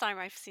first time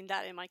I've seen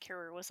that in my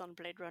career was on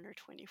Blade Runner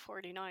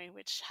 2049,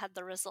 which had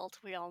the result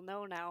we all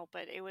know now.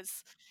 But it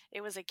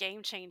was a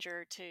game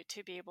changer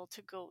to be able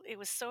to go. It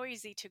was so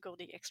easy to go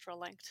the extra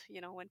length,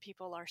 when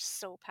people are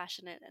so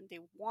passionate and they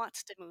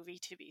want the movie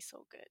to be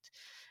so good.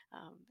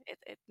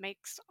 It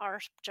makes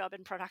our job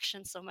in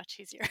production so much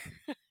easier.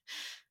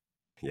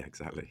 Yeah,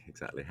 exactly.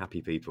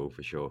 Happy people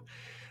for sure.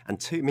 And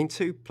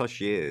 2+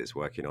 years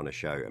working on a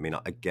show. I mean,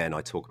 again,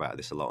 I talk about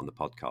this a lot on the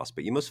podcast,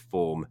 but you must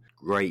form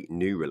great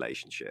new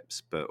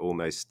relationships, but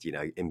almost,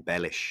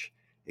 embellish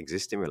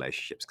existing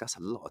relationships. That's a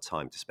lot of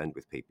time to spend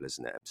with people,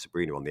 isn't it?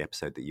 Sabrina, on the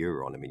episode that you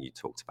were on, I mean, you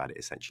talked about it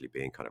essentially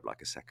being kind of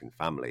like a second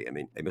family. I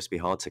mean, it must be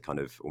hard to kind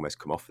of almost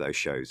come off those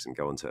shows and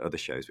go on to other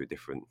shows with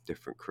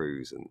different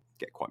crews and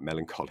get quite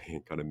melancholy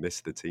and kind of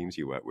miss the teams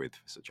you work with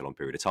for such a long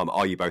period of time.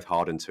 Are you both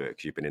hardened to it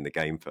because you've been in the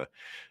game for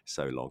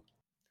so long?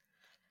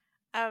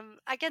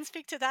 I can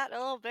speak to that a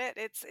little bit.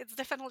 It's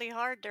definitely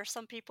hard. There's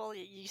some people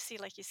you see,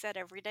 like you said,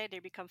 every day they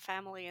become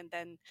family, and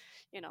then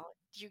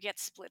you get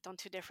split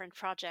onto different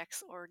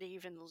projects, or they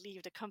even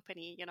leave the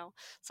company.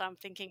 So I'm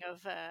thinking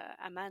of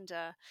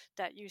Amanda,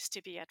 that used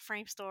to be at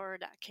Framestore,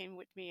 that came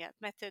with me at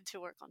Method to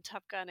work on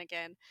Top Gun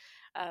again,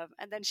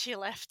 and then she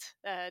left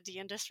the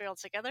industry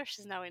altogether.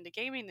 She's now in the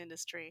gaming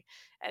industry,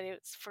 and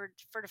it's for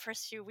the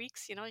first few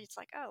weeks. It's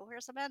like, oh,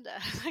 where's Amanda?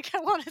 Like, I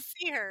want to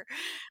see her.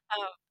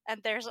 And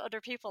there's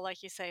other people,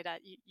 like you say, that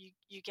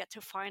you get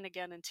to find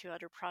again into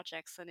other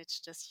projects, and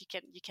it's just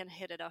you can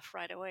hit it off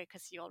right away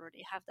because you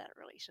already have that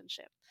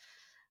relationship.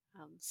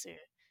 So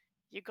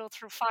you go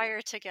through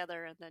fire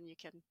together, and then you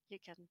can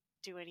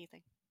do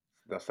anything.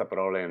 That's a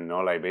problem, no?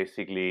 Like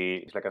basically,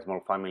 it's like a small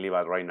family,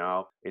 but right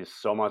now it's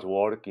so much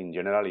work in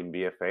general in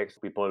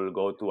VFX. People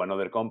go to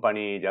another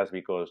company just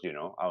because, I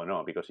don't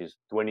know, because it's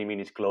 20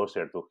 minutes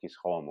closer to his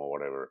home or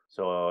whatever.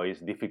 So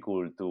it's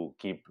difficult to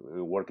keep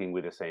working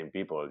with the same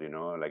people,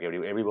 like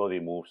everybody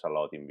moves a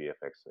lot in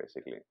VFX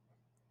basically.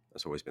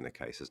 That's always been the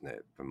case, isn't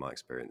it? From my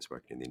experience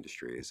working in the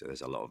industry, is that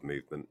there's a lot of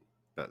movement,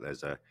 but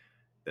there's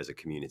a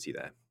community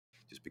there.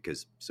 Just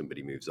because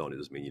somebody moves on, it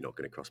doesn't mean you're not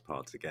going to cross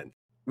paths again.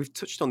 We've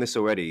touched on this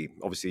already.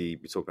 Obviously,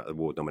 we talked about the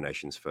award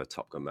nominations for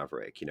Top Gun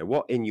Maverick.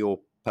 What, in your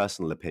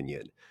personal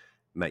opinion,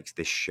 makes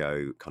this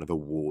show kind of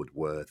award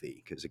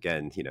worthy? Because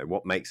again,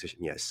 what makes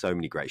so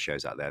many great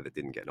shows out there that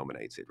didn't get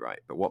nominated, right?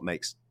 But what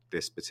makes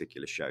this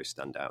particular show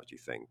stand out, do you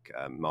think?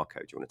 Marco,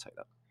 do you want to take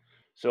that?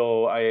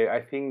 So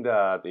I think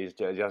that it's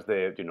just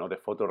the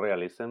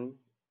photorealism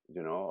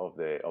of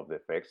the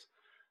effects.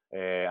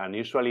 And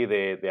usually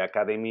the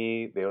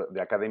academy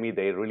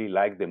they really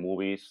like the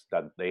movies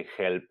that they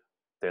help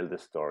tell the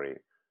story.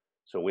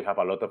 So we have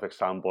a lot of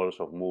examples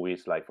of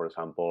movies like, for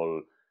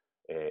example,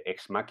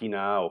 Ex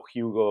Machina or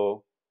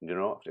Hugo.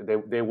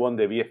 They won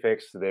the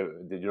VFX,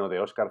 the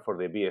Oscar for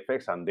the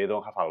VFX, and they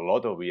don't have a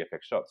lot of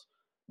VFX shots,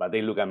 but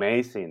they look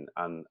amazing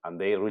and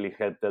they really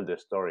help tell the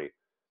story.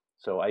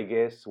 So I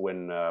guess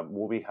when a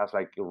movie has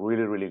like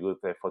really, really good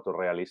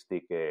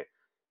photorealistic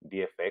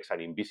VFX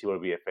and invisible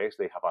VFX,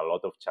 they have a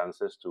lot of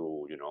chances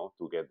to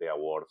get the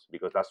awards,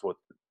 because that's what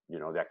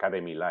the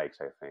Academy likes,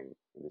 I think,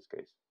 in this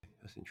case.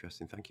 That's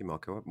interesting. Thank you,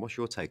 Marco. What's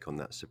your take on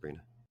that,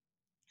 Sabrina?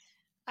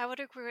 I would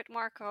agree with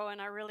Marco, and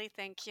I really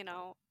think,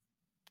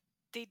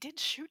 they did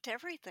shoot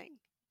everything.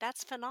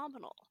 That's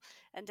phenomenal.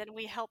 And then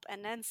we help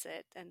enhance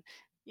it. And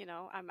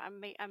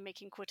I'm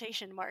making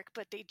quotation mark,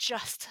 but they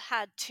just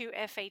had two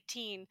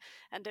F-18,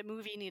 and the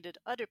movie needed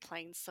other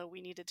planes, so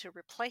we needed to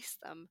replace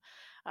them,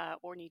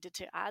 or needed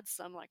to add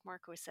some, like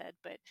Marco said.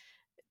 But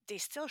they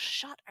still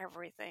shot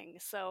everything,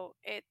 so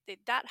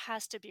that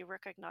has to be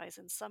recognized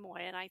in some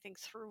way. And I think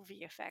through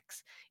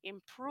VFX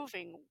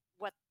improving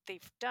what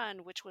they've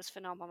done, which was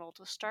phenomenal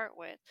to start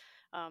with,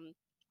 um,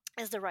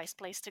 is the right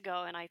place to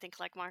go. And I think,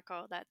 like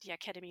Marco, that the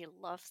Academy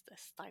loves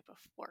this type of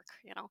work,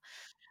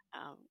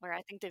 where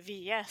I think the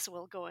VES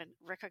will go and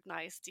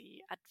recognize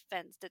the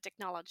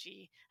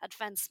technology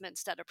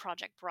advancements that a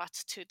project brought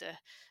to the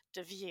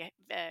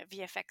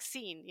VFX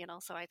scene.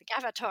 So I think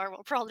Avatar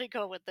will probably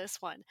go with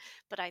this one,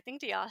 but I think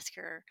the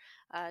Oscar,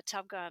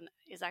 Top Gun,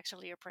 is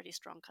actually a pretty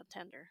strong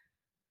contender.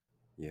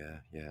 Yeah,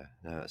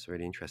 no, that's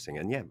really interesting.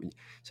 And yeah,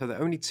 so there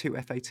are only two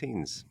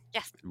F-18s.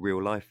 Yes.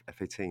 Real life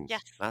F-18s.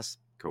 Yes. That's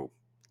cool.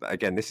 But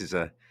again, this is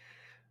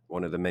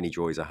one of the many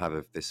joys I have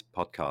of this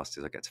podcast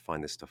is I get to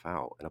find this stuff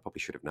out. And I probably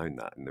should have known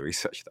that in the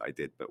research that I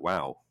did. But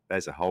wow,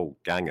 there's a whole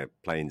gang of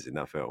planes in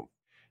that film.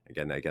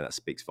 Again, that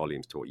speaks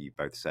volumes to what you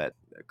both said,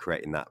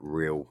 creating that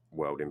real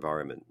world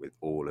environment with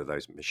all of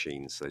those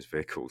machines, those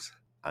vehicles,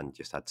 and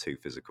just had two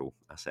physical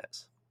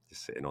assets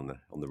just sitting on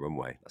the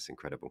runway. That's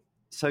incredible.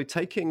 So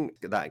taking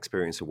that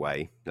experience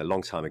away, a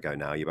long time ago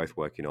now, you're both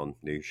working on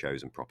new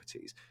shows and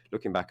properties.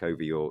 Looking back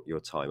over your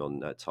time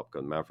on Top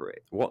Gun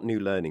Maverick, what new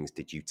learnings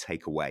did you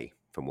take away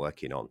from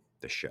working on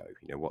the show?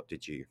 What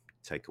did you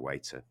take away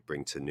to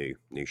bring to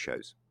new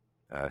shows?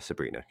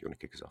 Sabrina, you want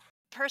to kick us off?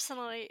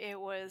 Personally, it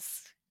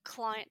was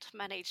client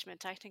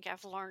management. I think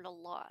I've learned a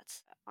lot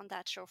on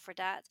that show for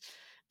that,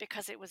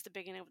 because it was the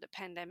beginning of the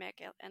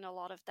pandemic, and a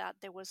lot of that,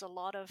 there was a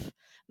lot of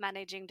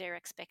managing their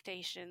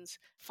expectations,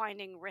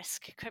 finding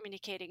risk,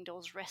 communicating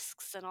those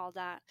risks and all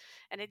that.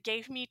 And it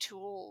gave me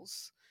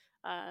tools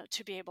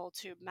to be able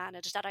to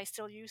manage that I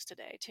still use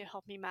today to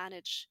help me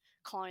manage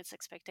clients'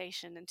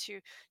 expectation, and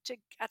to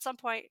at some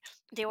point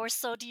they were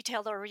so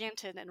detail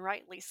oriented, and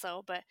rightly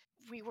so, but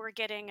we were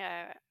getting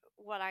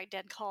what I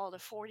then call the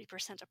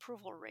 40%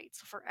 approval rate.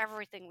 So for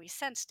everything we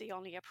sent, they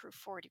only approve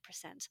 40%.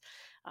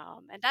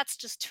 And that's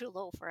just too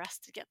low for us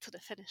to get to the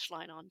finish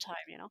line on time.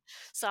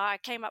 So I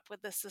came up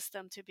with this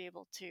system to be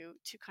able to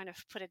kind of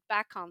put it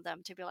back on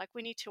them, to be like,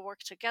 we need to work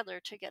together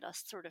to get us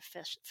through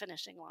the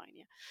finishing line.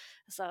 Yeah.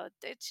 So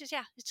it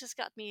just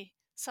got me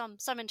some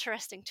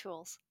interesting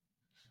tools.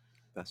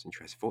 That's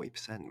interesting.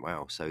 40%.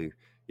 Wow. So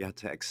you had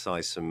to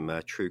exercise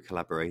some true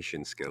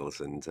collaboration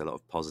skills and a lot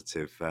of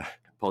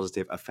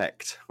positive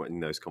effect in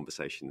those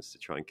conversations to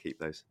try and keep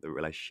the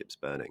relationships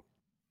burning.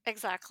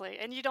 Exactly.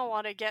 And you don't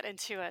want to get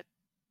into a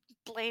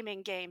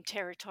blaming game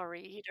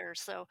territory either.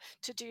 So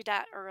to do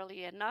that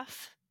early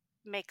enough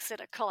makes it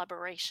a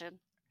collaboration,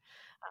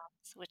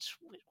 which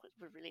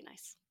were really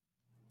nice.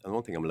 And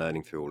one thing I'm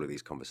learning through all of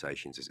these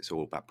conversations is it's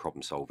all about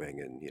problem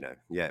solving and,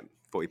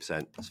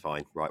 40%, that's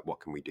fine. Right. What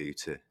can we do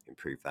to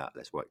improve that?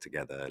 Let's work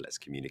together. Let's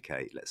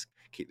communicate. Let's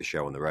keep the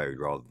show on the road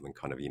rather than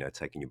kind of,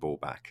 taking your ball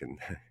back and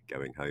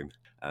going home.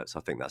 So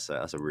I think that's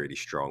a really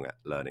strong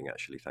learning,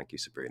 actually. Thank you,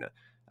 Sabrina.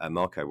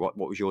 Marco, what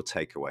was your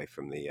takeaway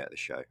from the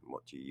show and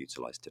what do you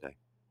utilize today?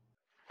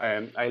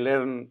 I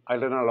learned a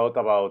lot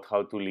about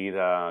how to lead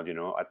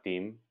a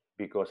team,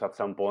 because at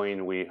some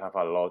point we have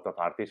a lot of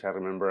artists. I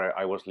remember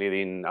I was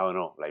leading, I don't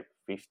know, like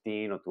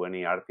 15 or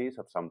 20 artists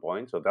at some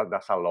point. So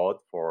that's a lot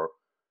for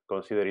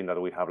considering that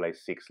we have like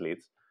 6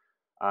 leads.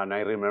 And I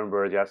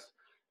remember just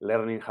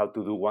learning how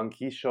to do one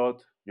key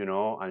shot,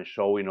 and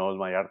showing all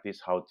my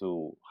artists how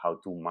to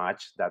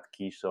match that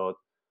key shot.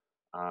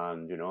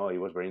 And it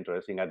was very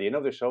interesting. At the end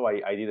of the show,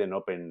 I didn't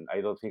open.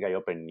 I don't think I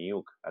opened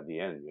Nuke at the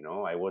end.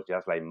 I was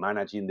just like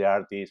managing the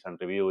artists and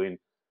reviewing,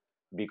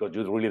 because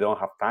you really don't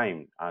have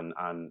time. And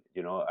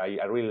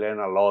I really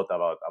learned a lot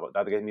about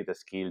that. Gave me the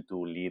skill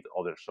to lead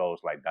other shows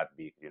like that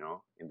big,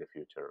 in the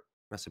future.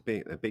 That's a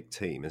big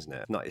team, isn't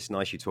it? It's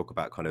nice you talk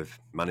about kind of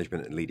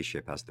management and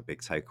leadership as the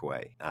big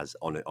takeaway as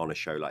on a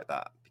show like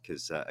that,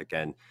 because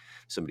again,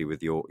 somebody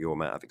with your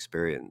amount of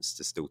experience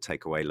to still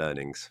take away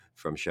learnings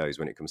from shows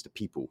when it comes to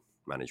people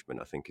management,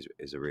 I think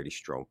is a really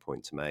strong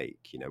point to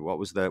make. What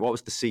was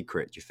the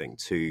secret, do you think,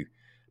 to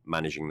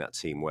managing that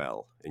team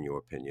well, in your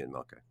opinion,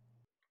 Marco?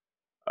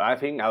 I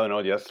think, I don't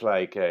know, just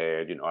like,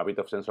 a bit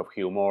of sense of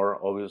humor,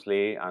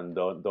 obviously, and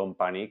don't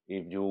panic.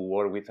 If you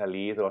work with a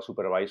lead or a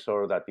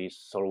supervisor that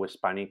is always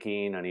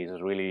panicking and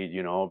is really,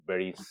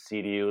 very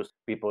serious,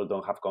 people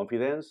don't have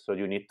confidence. So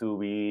you need to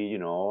be,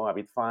 a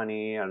bit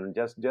funny, and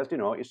just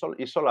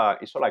it's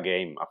all a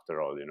game after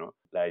all,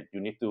 Like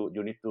you need to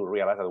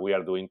realize that we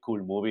are doing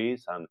cool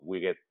movies and we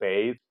get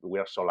paid. We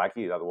are so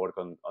lucky that work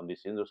on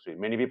this industry.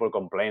 Many people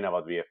complain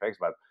about VFX,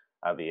 but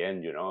at the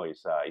end,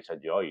 it's a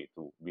joy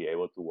to be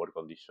able to work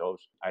on these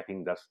shows. I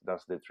think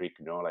that's the trick,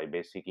 like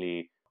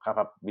basically have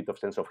a bit of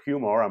sense of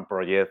humor and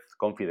project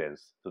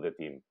confidence to the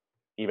team.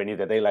 Even if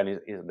the deadline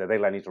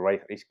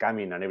is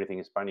coming and everything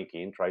is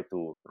panicking, try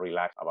to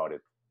relax about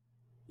it.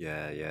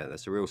 Yeah,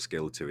 that's a real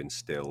skill to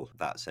instill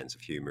that sense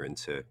of humor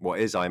into what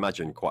is, I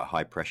imagine, quite a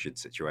high-pressured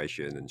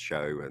situation and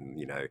show, and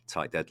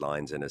tight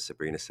deadlines. And as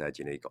Sabrina said,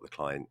 you've got the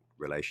client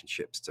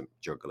relationships to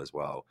juggle as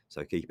well.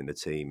 So keeping the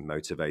team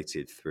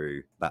motivated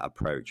through that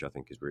approach, I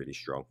think, is really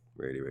strong.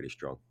 Really, really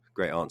strong.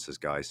 Great answers,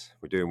 guys.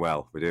 We're doing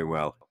well.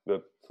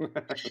 Good.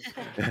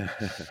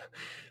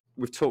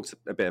 We've talked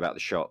a bit about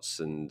the shots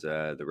and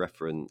the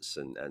reference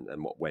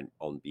and what went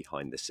on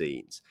behind the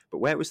scenes, but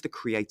where was the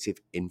creative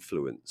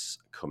influence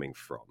coming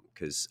from?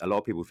 Because a lot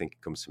of people think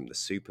it comes from the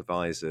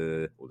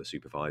supervisor or the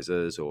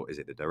supervisors, or is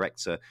it the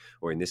director?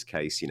 Or in this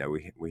case,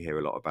 we hear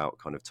a lot about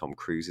kind of Tom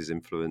Cruise's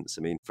influence.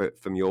 I mean,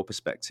 from your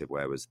perspective,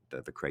 where was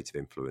the creative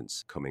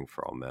influence coming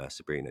from?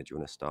 Sabrina, do you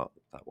want to start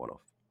that one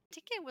off? I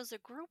think it was a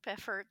group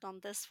effort on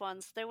this one.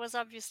 So there was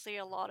obviously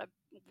a lot of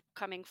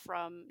coming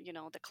from,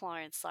 the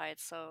client side.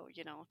 So,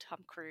 Tom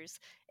Cruise,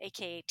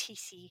 aka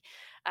TC,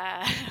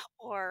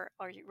 or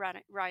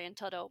Ryan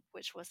Tudhope,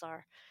 which was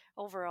our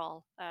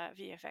overall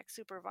VFX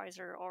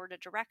supervisor, or the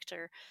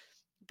director.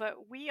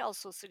 But we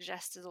also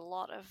suggested a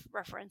lot of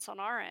reference on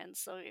our end.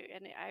 So,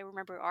 and I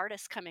remember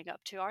artists coming up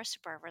to our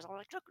supervisor,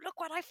 like, look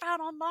what I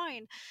found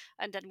online.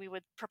 And then we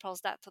would propose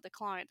that to the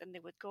client and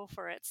they would go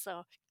for it.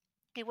 So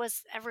it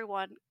was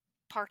everyone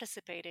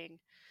participating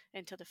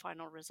into the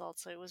final result.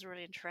 So it was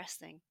really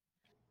interesting.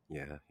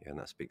 Yeah, and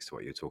that speaks to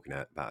what you were talking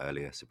about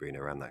earlier,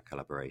 Sabrina, around that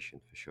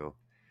collaboration for sure.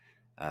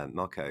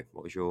 Marco,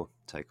 what was your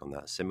take on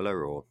that?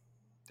 Similar or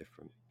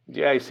different?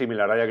 Yeah, it's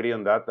similar. I agree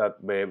on that.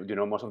 That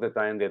most of the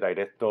time the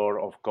director,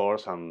 of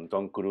course, and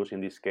Tom Cruise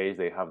in this case,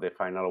 they have the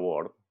final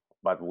word.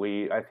 But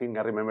I think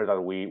I remember that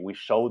we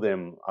show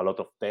them a lot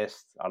of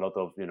tests, a lot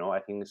of I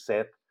think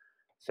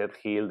Seth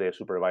Hill, the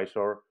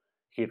supervisor,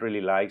 he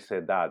really likes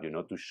that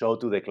to show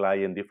to the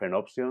client different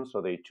options so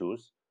they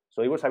choose.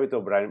 So it was a bit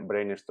of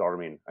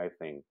brainstorming, I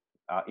think.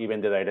 Even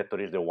the director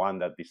is the one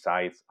that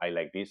decides, I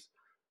like this.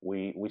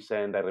 We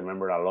send, I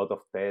remember, a lot of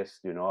tests,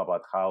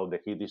 about how the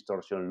heat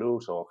distortion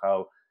looks, or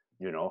how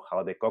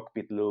how the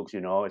cockpit looks,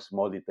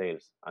 small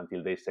details,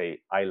 until they say,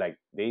 I like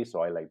this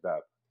or I like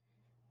that.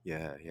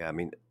 Yeah. I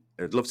mean,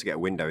 I'd love to get a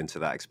window into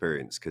that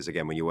experience, because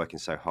again, when you're working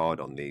so hard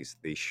on these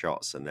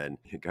shots and then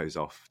it goes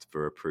off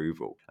for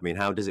approval, I mean,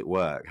 how does it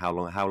work? How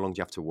long do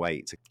you have to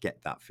wait to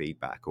get that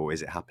feedback, or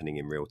is it happening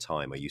in real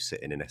time? Are you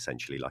sitting in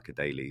essentially like a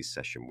dailies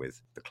session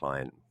with the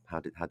client? How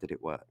did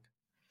it work?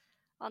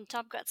 On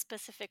Top Gun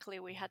specifically,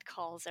 we had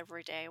calls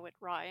every day with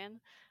Ryan.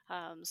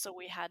 So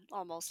we had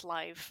almost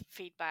live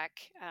feedback.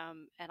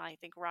 And I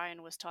think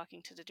Ryan was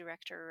talking to the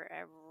director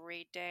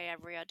every day,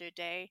 every other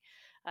day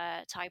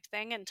type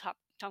thing. And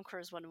Tom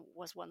Cruise one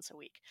was once a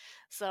week.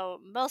 So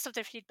most of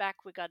the feedback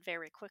we got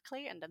very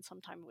quickly. And then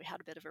sometimes we had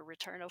a bit of a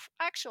return of,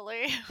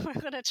 actually, we're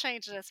going to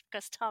change this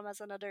because Tom has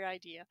another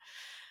idea.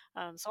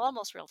 So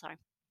almost real time.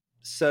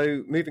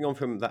 So moving on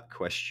from that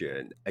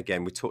question,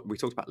 again, we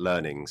talked about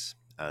learnings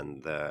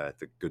and the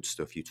good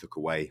stuff you took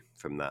away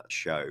from that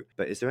show.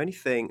 But is there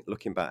anything,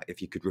 looking back,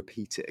 if you could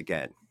repeat it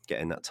again,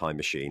 get in that time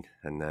machine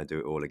and do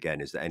it all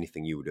again, is there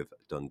anything you would have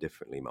done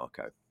differently,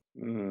 Marco?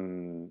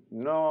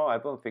 No, I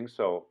don't think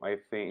so. I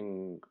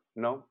think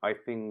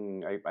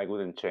I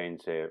wouldn't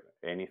change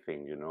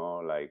anything.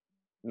 Like,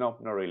 no,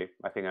 not really.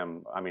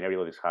 I mean,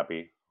 everybody's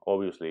happy,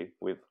 obviously,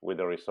 with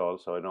the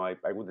results. So no,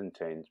 I wouldn't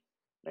change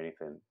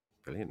anything.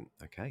 Brilliant.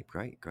 Okay,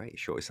 great.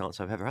 Shortest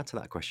answer I've ever had to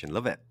that question.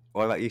 Love it.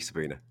 What about you,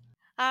 Sabrina?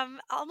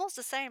 Almost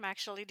the same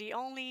actually. The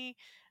only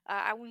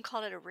I wouldn't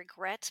call it a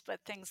regret, but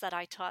things that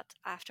I thought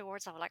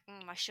afterwards, I was like,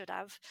 I should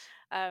have.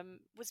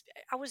 Was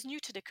I was new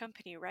to the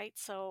company, right?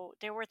 So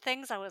there were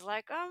things I was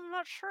like, I'm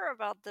not sure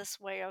about this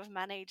way of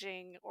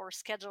managing or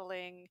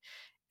scheduling,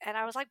 and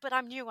I was like, but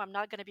I'm new. I'm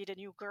not going to be the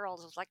new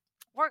girls. I was like,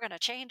 we're going to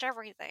change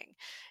everything,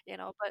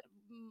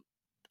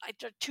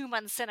 But 2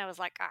 months in, I was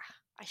like,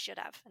 I should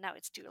have. And now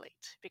it's too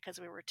late because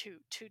we were too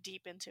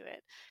deep into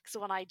it. Because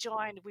when I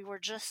joined, we were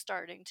just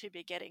starting to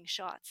be getting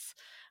shots,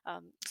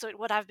 so it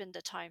would have been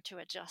the time to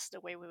adjust the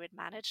way we would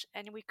manage,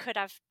 and we could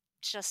have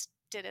just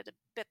did it a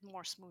bit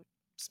more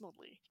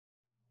smoothly.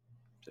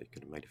 So you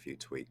could have made a few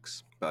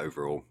tweaks, but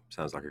overall,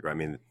 sounds like a great. I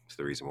mean, it's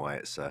the reason why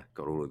it's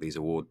got all of these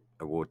award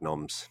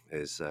noms.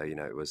 Is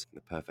it was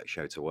the perfect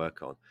show to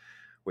work on,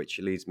 which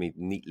leads me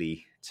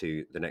neatly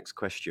to the next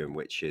question,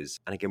 which is,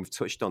 and again, we've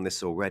touched on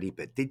this already,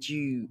 but did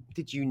you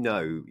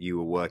know you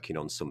were working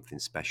on something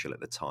special at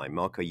the time?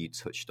 Marco, you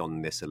touched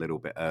on this a little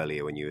bit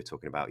earlier when you were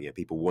talking about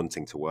people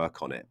wanting to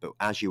work on it, but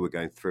as you were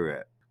going through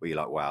it, were you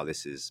like, wow,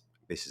 this is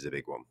a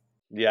big one?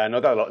 Yeah,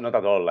 not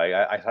at all. Like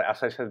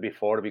as I said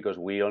before, because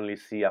we only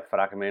see a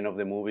fragment of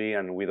the movie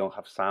and we don't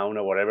have sound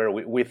or whatever.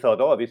 We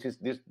thought, oh, this is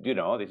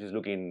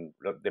looking,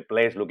 the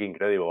place look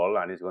incredible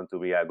and it's going to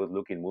be a good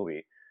looking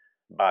movie.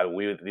 But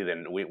we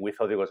didn't. We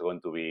thought it was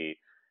going to be,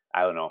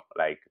 I don't know,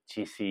 like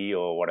cheesy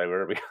or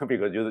whatever,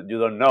 because you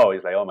don't know.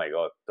 It's like, oh my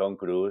god, Tom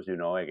Cruise,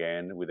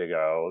 again with the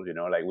girl,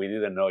 like we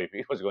didn't know if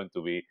it was going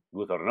to be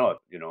good or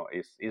not.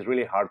 It's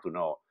really hard to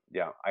know.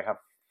 Yeah, I have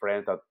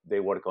friends that they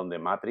work on the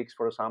Matrix,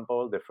 for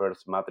example, the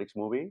first Matrix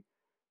movie,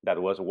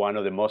 that was one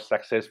of the most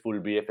successful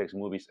VFX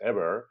movies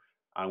ever.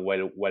 And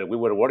while we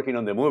were working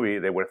on the movie,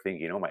 they were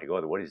thinking, "Oh my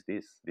God, what is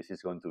this? This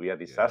is going to be a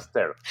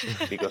disaster,"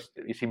 because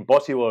it's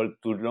impossible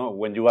to know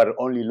when you are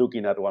only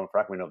looking at one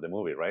fragment of the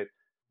movie, right?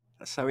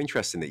 That's so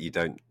interesting that you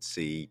don't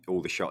see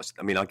all the shots.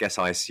 I mean, I guess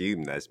I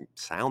assume there's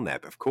sound there,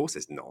 but of course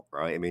there's not,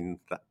 right? I mean,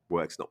 that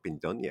work's not been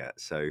done yet.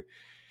 So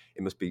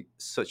it must be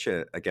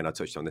again, I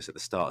touched on this at the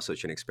start,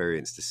 such an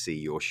experience to see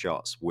your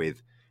shots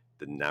with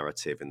the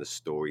narrative and the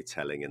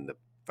storytelling and the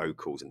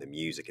vocals and the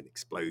music and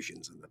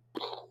explosions and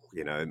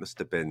it must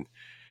have been,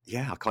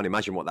 I can't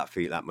imagine what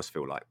that must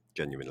feel like,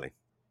 genuinely.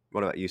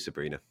 What about you,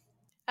 Sabrina?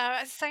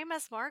 Same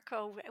as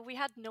Marco, we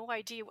had no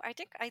idea. I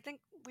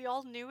think we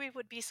all knew it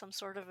would be some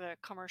sort of a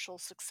commercial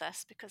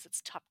success because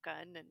it's Top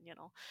Gun and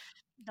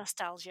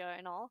nostalgia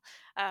and all.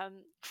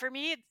 For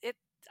me, it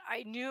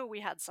I knew we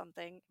had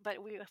something, but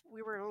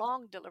we were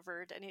long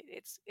delivered, and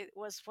it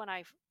was when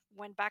I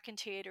went back in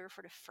theater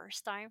for the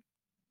first time.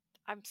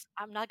 I'm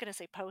not gonna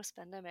say post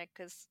pandemic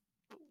because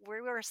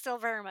we were still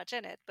very much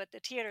in it, but the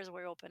theaters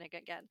were opening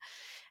again,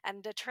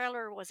 and the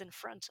trailer was in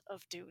front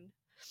of Dune,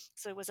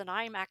 so it was an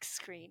IMAX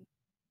screen,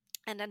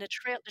 and then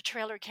the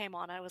trailer came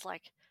on. I was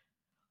like,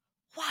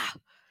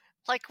 wow,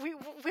 like we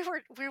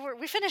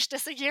finished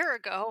this a year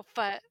ago,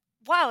 but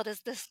wow,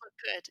 does this look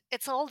good?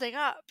 It's holding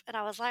up. And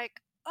I was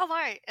like, oh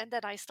my. And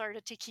then I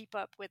started to keep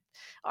up with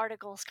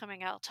articles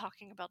coming out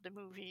talking about the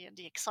movie and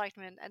the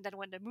excitement. And then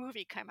when the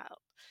movie came out,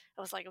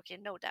 I was like, okay,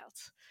 no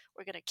doubts.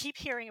 We're gonna keep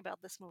hearing about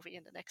this movie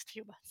in the next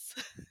few months.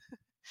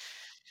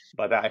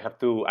 But I have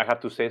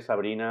to say,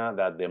 Sabrina,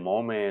 that the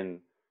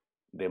moment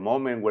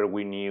where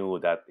we knew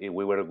that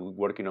we were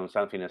working on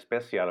something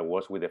special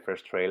was with the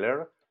first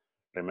trailer.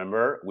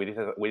 Remember, we did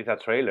a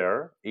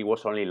trailer. It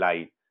was only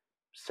like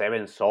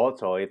 7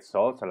 shots or 8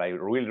 shots, like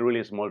really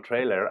really small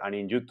trailer. And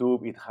in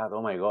YouTube, it had,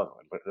 oh my god,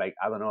 like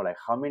I don't know, like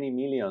how many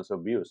millions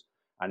of views.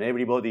 And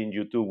everybody in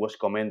YouTube was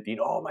commenting,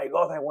 oh my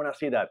god, I want to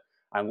see that.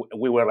 And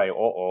we were like,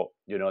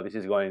 this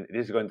is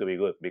going to be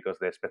good because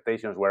the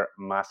expectations were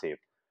massive.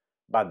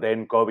 But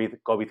then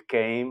COVID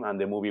came,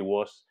 and the movie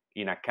was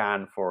in a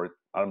can for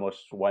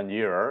almost 1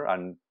 year,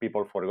 and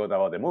people forgot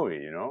about the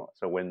movie.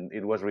 So when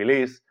it was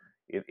released,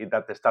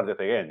 that started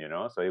again.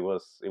 So it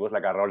was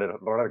like a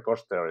roller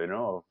coaster,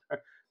 of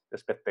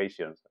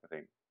expectations, I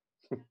think.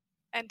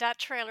 And that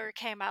trailer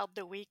came out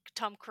the week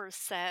Tom Cruise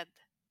said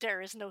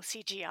there is no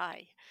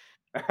CGI.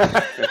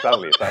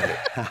 Sadly.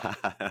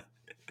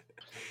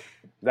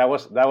 That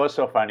was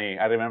so funny.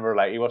 I remember,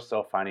 like, it was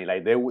so funny.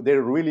 Like, they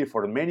really,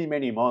 for many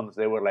many months,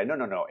 they were like, no,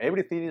 no, no,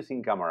 everything is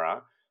in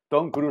camera.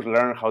 Tom Cruise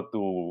learned how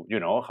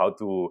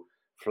to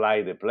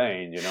fly the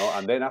plane.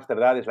 And then after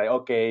that, it's like,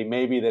 okay,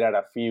 maybe there are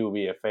a few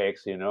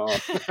VFX.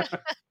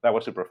 That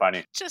was super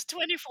funny. Just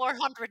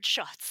 2,400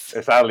 shots.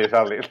 Sadly.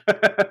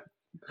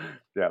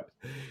 Yeah.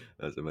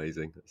 That's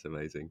amazing. That's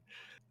amazing.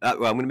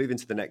 Well, I'm going to move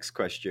into the next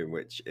question,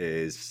 which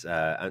is,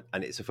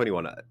 and it's a funny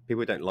one.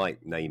 People don't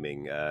like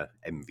naming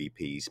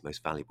MVPs,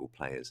 most valuable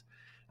players,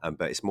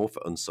 but it's more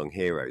for unsung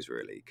heroes,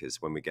 really,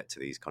 because when we get to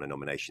these kind of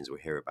nominations, we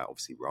hear about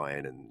obviously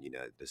Ryan and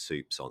the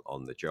soups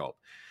on the job.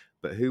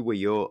 But who were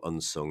your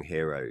unsung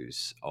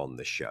heroes on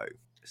the show,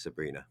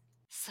 Sabrina?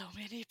 So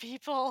many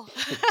people.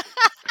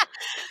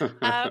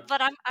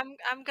 But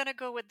I'm gonna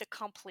go with the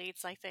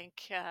completes. I think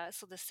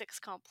so. The six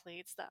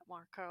completes that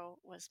Marco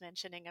was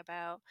mentioning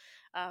about.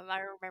 I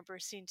remember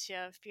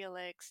Cynthia,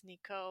 Felix,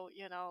 Nico.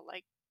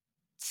 Like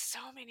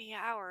so many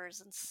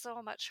hours and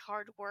so much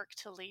hard work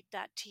to lead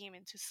that team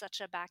into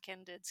such a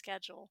back-ended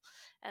schedule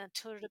and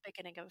until the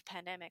beginning of a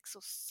pandemic.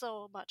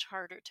 So much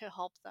harder to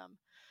help them,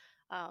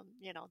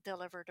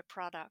 deliver the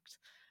product.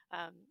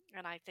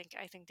 And I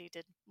think they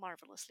did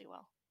marvelously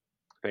well.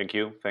 Thank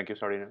you,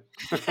 Sabrina.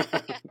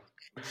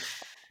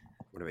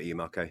 What about you,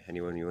 Marco?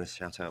 Anyone you want to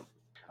shout out?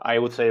 I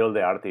would say all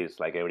the artists,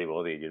 like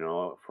everybody,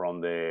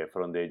 from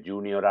the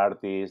junior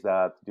artist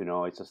that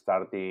it's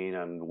starting,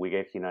 and we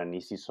gave him an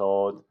easy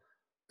shot,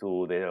 to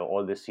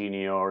all the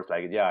seniors,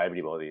 like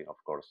everybody, of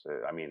course.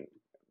 I mean,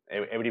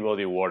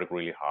 everybody worked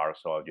really hard,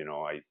 so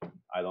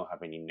I don't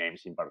have any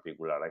names in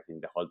particular. I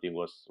think the whole thing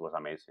was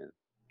amazing.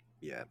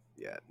 Yeah,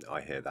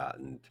 I hear that,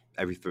 and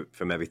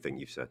from everything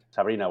you've said.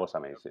 Sabrina was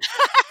amazing.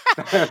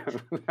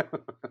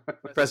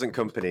 Present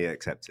company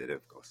accepted,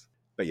 of course.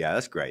 But yeah,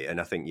 that's great. And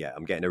I think,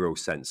 I'm getting a real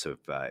sense of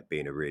it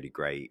being a really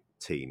great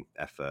team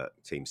effort,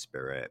 team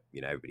spirit.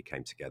 Everybody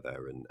came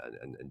together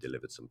and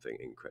delivered something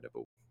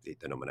incredible.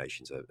 The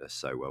nominations are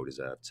so well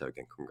deserved. So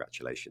again,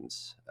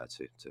 congratulations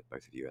to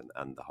both of you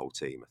and the whole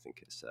team. I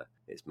think it's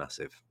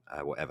massive.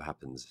 Whatever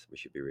happens, we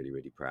should be really,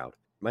 really proud.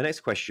 My next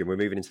question, we're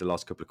moving into the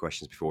last couple of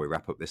questions before we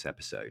wrap up this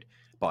episode,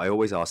 but I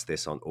always ask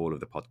this on all of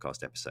the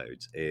podcast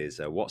episodes, is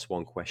what's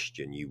one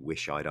question you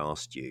wish I'd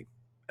asked you,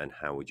 and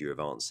how would you have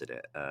answered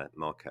it?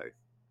 Marco,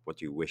 what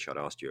do you wish I'd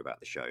asked you about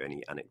the show?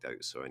 Any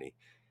anecdotes or any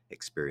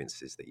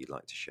experiences that you'd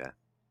like to share?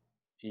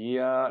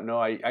 Yeah, no,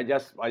 I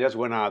just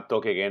want to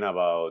talk again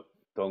about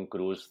Tom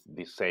Cruise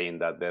saying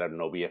that there are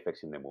no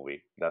VFX in the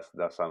movie.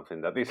 That's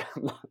something that is.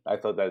 I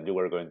thought that you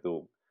were going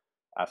to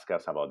ask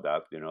us about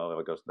that,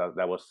 because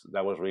that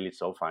was really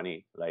so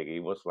funny. Like,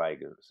 it was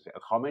like,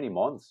 how many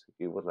months?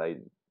 It was like,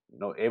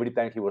 no, every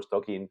time he was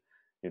talking,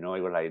 it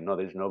was like, no,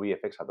 there's no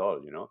VFX at all,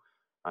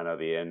 And at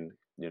the end,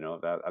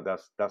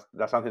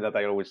 that's something that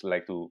I always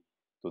like to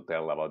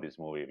tell about this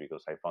movie,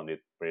 because I found it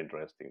very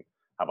interesting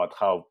about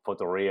how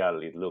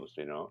photoreal it looks,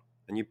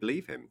 And you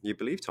believe him. You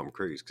believe Tom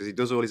Cruise because he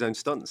does all his own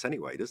stunts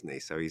anyway, doesn't he?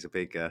 So he's a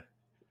big.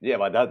 Yeah,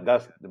 but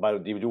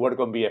but if you work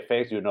on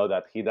VFX, you know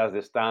that he does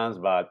the stunts,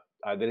 but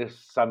there is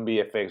some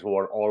VFX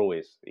work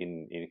always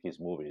in his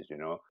movies.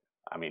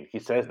 I mean, he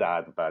says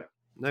that, but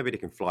nobody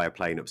can fly a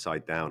plane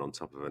upside down on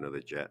top of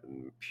another jet,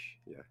 and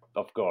yeah.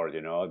 Of course,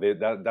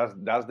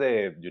 that's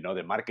the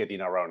the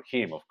marketing around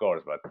him, of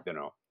course. But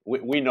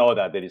we know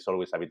that there is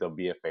always a bit of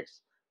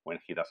VFX when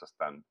he does a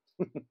stunt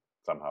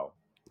somehow.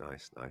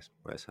 Nice.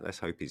 Well, let's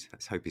hope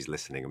he's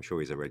listening. I'm sure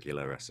he's a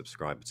regular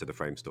subscriber to the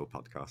Framestore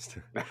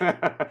podcast.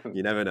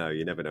 You never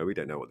know. We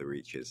don't know what the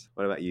reach is.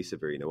 What about you,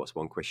 Sabrina? What's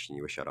one question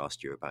you wish I'd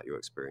asked you about your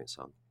experience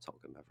on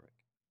Top Gun Maverick?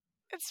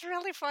 It's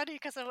really funny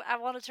because I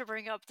wanted to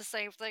bring up the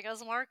same thing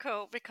as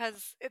Marco,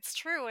 because it's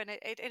true, and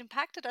it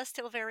impacted us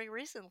till very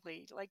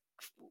recently. Like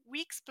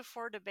weeks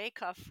before the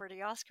bake-off for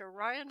the Oscar,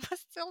 Ryan was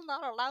still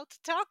not allowed to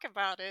talk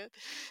about it.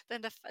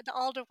 Then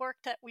all the work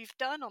that we've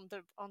done on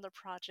the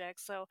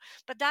project. So,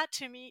 but that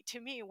to me,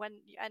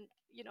 when and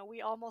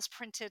we almost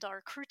printed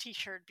our crew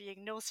T-shirt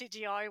being no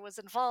CGI was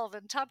involved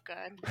in Top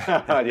Gun.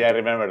 Yeah, I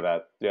remember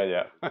that.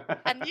 Yeah.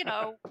 And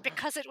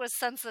because it was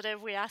sensitive,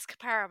 we asked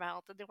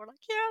Paramount, and they were like,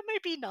 "Yeah,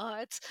 maybe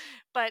not."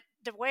 But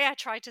the way I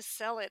tried to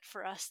sell it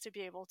for us to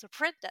be able to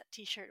print that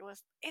T-shirt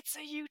was, it's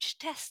a huge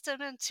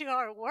testament to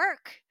our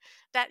work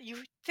that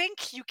you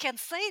think you can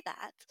say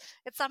that.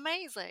 It's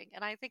amazing,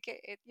 and I think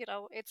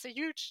it's a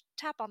huge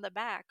tap on the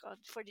back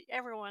for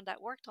everyone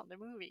that worked on the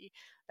movie.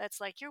 That's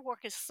like, your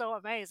work is so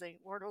amazing.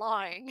 We're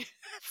lying,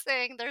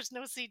 saying there's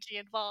no CG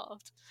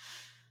involved.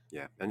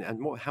 Yeah, and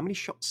how many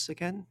shots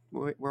again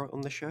were on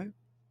the show?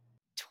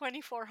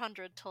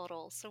 2,400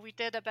 total. So we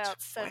did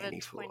about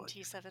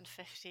 720,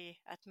 750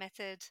 at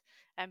Method,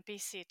 and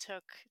BC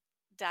took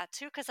that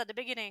too, because at the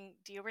beginning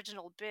the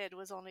original bid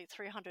was only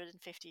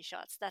 350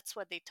 shots. That's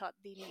what they thought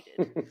they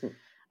needed.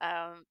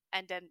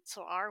 And then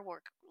so our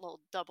workload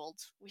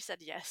doubled. We said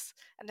yes,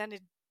 and then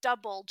it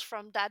doubled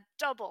from that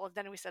double, and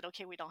then we said,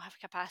 okay, we don't have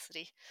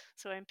capacity.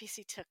 So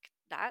MPC took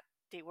that.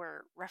 They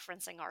were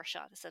referencing our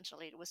shot.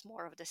 Essentially, it was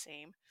more of the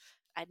same.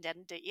 And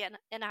then the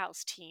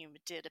in-house team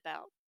did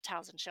about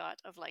 1,000 shot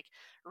of like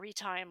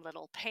retime,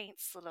 little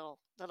paints, little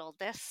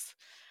this.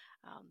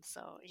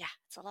 So yeah,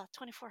 it's a lot.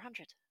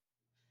 2,400.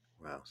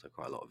 Wow, so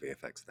quite a lot of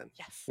VFX then.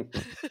 Yes.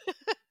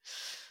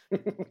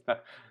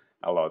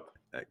 A lot.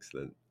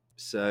 Excellent.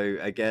 So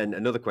again,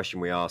 another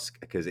question we ask,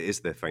 because it is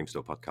the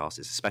Framestore podcast,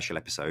 it's a special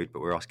episode,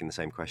 but we're asking the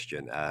same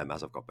question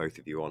as I've got both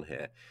of you on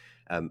here.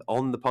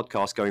 On the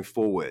podcast going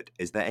forward,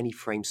 is there any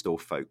Framestore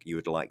folk you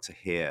would like to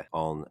hear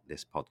on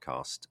this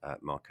podcast,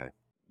 Marco?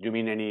 You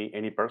mean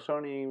any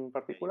person in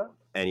particular?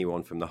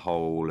 Anyone from the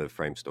whole of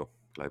Framestore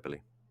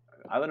globally?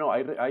 I don't know.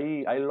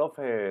 I love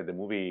the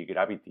movie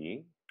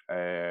Gravity.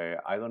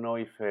 I don't know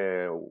if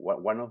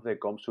one of the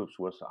comsubs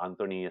was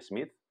Anthony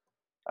Smith.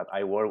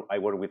 I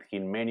worked with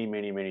him many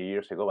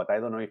years ago, but I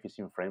don't know if he's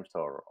in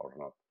Framestore or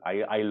not.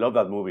 I love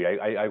that movie.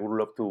 I would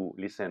love to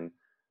listen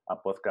a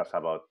podcast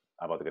about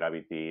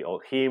Gravity, or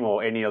him,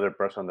 or any other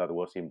person that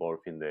was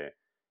involved in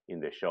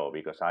the show,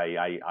 because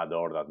I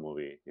adore that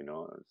movie.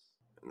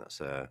 And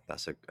that's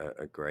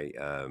a great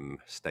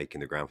stake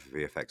in the ground for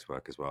VFX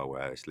work as well,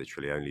 where it's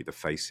literally only the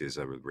faces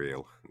are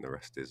real and the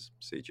rest is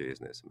CG,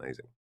 isn't it? It's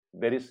amazing.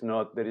 There is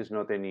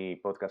not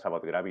any podcast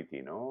about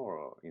gravity, no?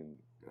 Or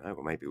Oh,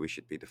 well, maybe we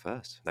should be the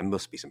first. There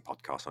must be some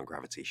podcasts on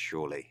gravity,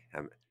 surely.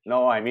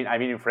 No, I mean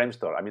in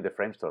Framestore. I mean the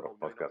Framestore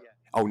podcast.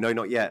 Oh no,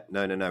 not yet.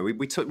 No.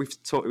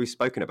 We've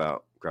spoken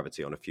about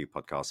gravity on a few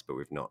podcasts, but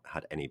we've not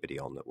had anybody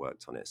on that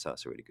worked on it. So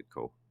that's a really good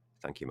call.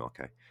 Thank you,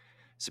 Marco.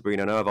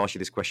 Sabrina, I know I've asked you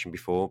this question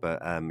before,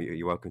 but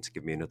you're welcome to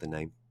give me another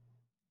name.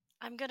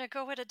 I'm going to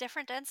go with a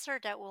different answer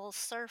that will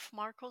surf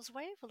Marco's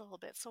wave a little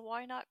bit. So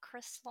why not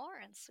Chris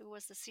Lawrence, who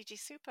was the CG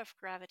soup of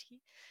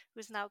Gravity,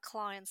 who's now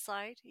client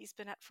side. He's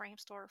been at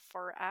Framestore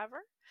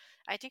forever.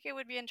 I think it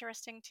would be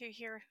interesting to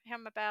hear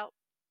him about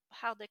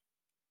how the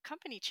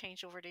company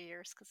changed over the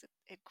years, because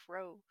it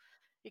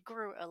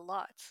grew a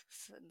lot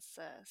since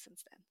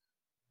then.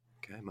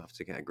 Okay, I might have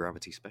to get a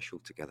Gravity special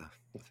together,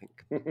 I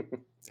think.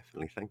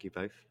 Definitely. Thank you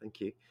both.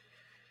 Thank you.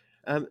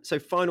 So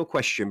final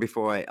question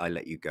before I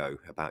let you go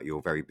about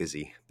your very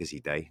busy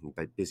day and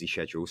busy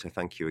schedule. So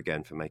thank you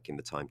again for making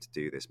the time to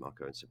do this,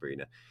 Marco and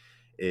Sabrina.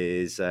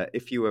 Is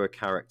if you were a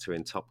character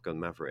in Top Gun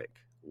Maverick,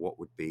 what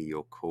would be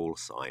your call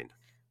sign?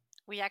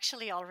 We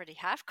actually already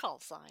have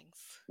call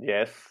signs.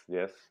 Yes.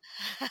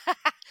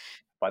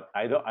 But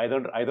I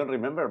don't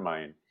remember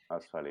mine,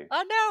 actually.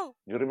 Oh no!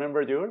 You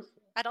remember yours?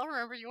 I don't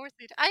remember yours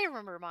either. I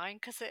remember mine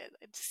because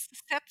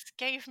Seth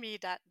gave me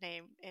that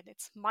name, and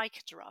it's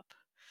mic drop.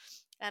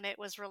 And it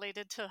was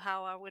related to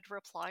how I would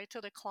reply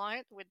to the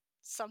client with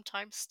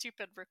sometimes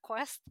stupid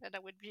requests, and I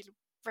would be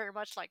very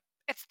much like,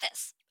 it's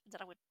this. And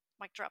then I would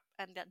mic drop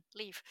and then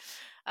leave.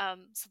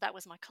 So that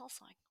was my call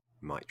sign.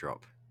 Mic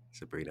drop.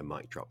 Sabrina,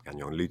 mic drop.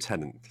 Gagnon,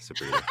 Lieutenant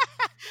Sabrina.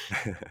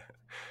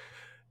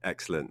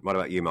 Excellent. What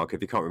about you, Mark?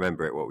 If you can't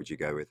remember it, what would you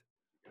go with?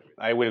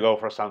 I will go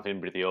for something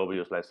pretty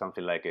obvious, like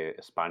something like a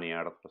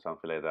Spaniard or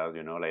something like that,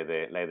 like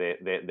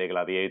the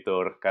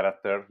gladiator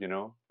character,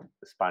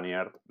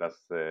 Spaniard.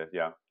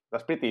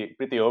 That's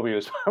pretty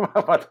obvious,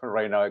 but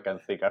right now I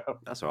can't think of.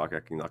 That's all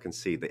right. I can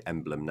see the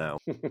emblem now.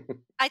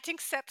 I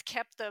think Seth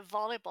kept the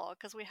volleyball,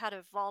 because we had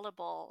a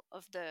volleyball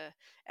of the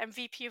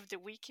MVP of the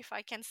week, if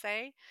I can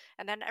say,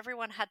 and then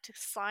everyone had to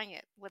sign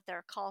it with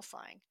their call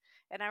sign.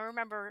 And I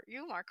remember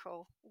you,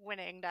 Marco,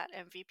 winning that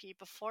MVP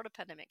before the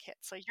pandemic hit.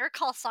 So your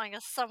call sign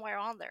is somewhere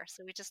on there.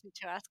 So we just need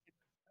to ask him.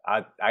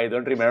 I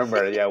don't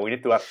remember. Yeah, we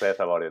need to ask Seth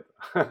about it.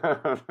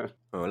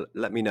 Well,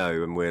 let me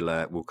know, and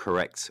we'll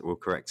correct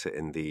it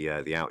in the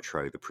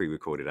outro, the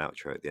pre-recorded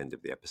outro at the end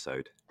of the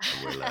episode,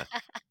 and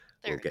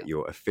we'll get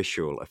your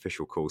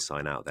official call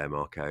sign out there,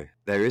 Marco.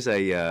 There is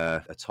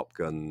a Top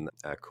Gun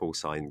call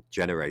sign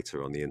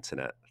generator on the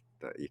internet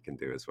that you can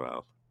do as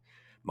well.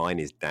 Mine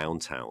is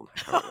Downtown.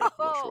 I'm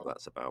not sure what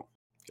that's about.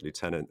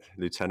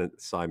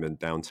 Lieutenant Simon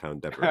Downtown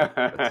Deborah.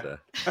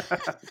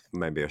 But,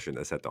 maybe I shouldn't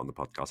have said that on the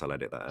podcast. I'll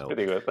edit that out.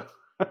 Pretty good.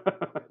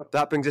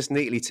 That brings us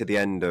neatly to the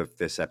end of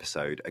this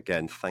episode.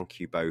 Again, thank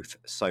you both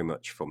so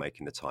much for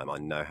making the time. I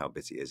know how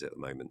busy it is at the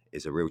moment.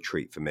 It's a real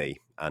treat for me,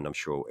 and I'm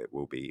sure it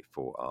will be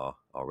for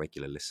our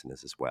regular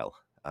listeners as well.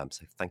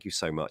 So thank you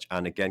so much.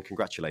 And again,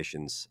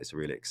 congratulations. It's a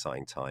really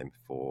exciting time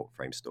for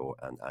Framestore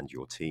and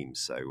your team.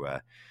 So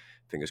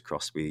fingers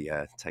crossed we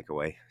take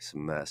away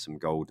some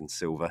gold and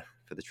silver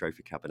for the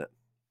trophy cabinet.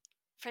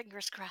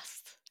 Fingers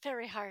crossed.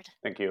 Very hard.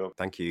 Thank you.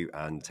 Thank you,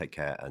 and take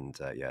care. And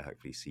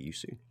hopefully see you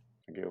soon.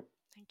 Thank you.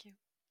 Thank you.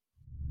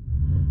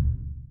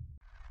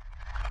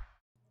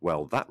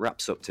 Well, that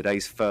wraps up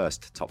today's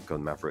first Top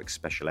Gun Maverick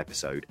special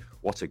episode.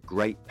 What a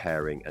great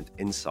pairing and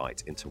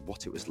insight into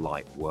what it was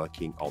like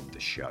working on the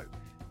show.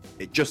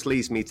 It just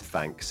leaves me to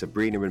thank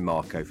Sabrina and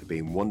Marco for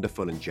being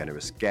wonderful and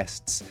generous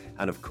guests,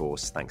 and of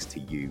course, thanks to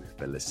you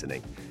for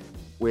listening.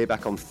 We're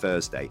back on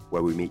Thursday,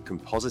 where we meet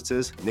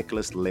compositors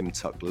Nicholas Lim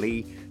Tuck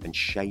Lee and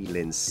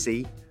Shaylin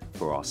C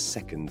for our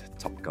second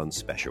Top Gun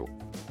special.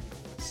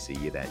 See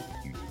you then.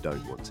 You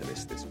don't want to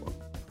miss this one.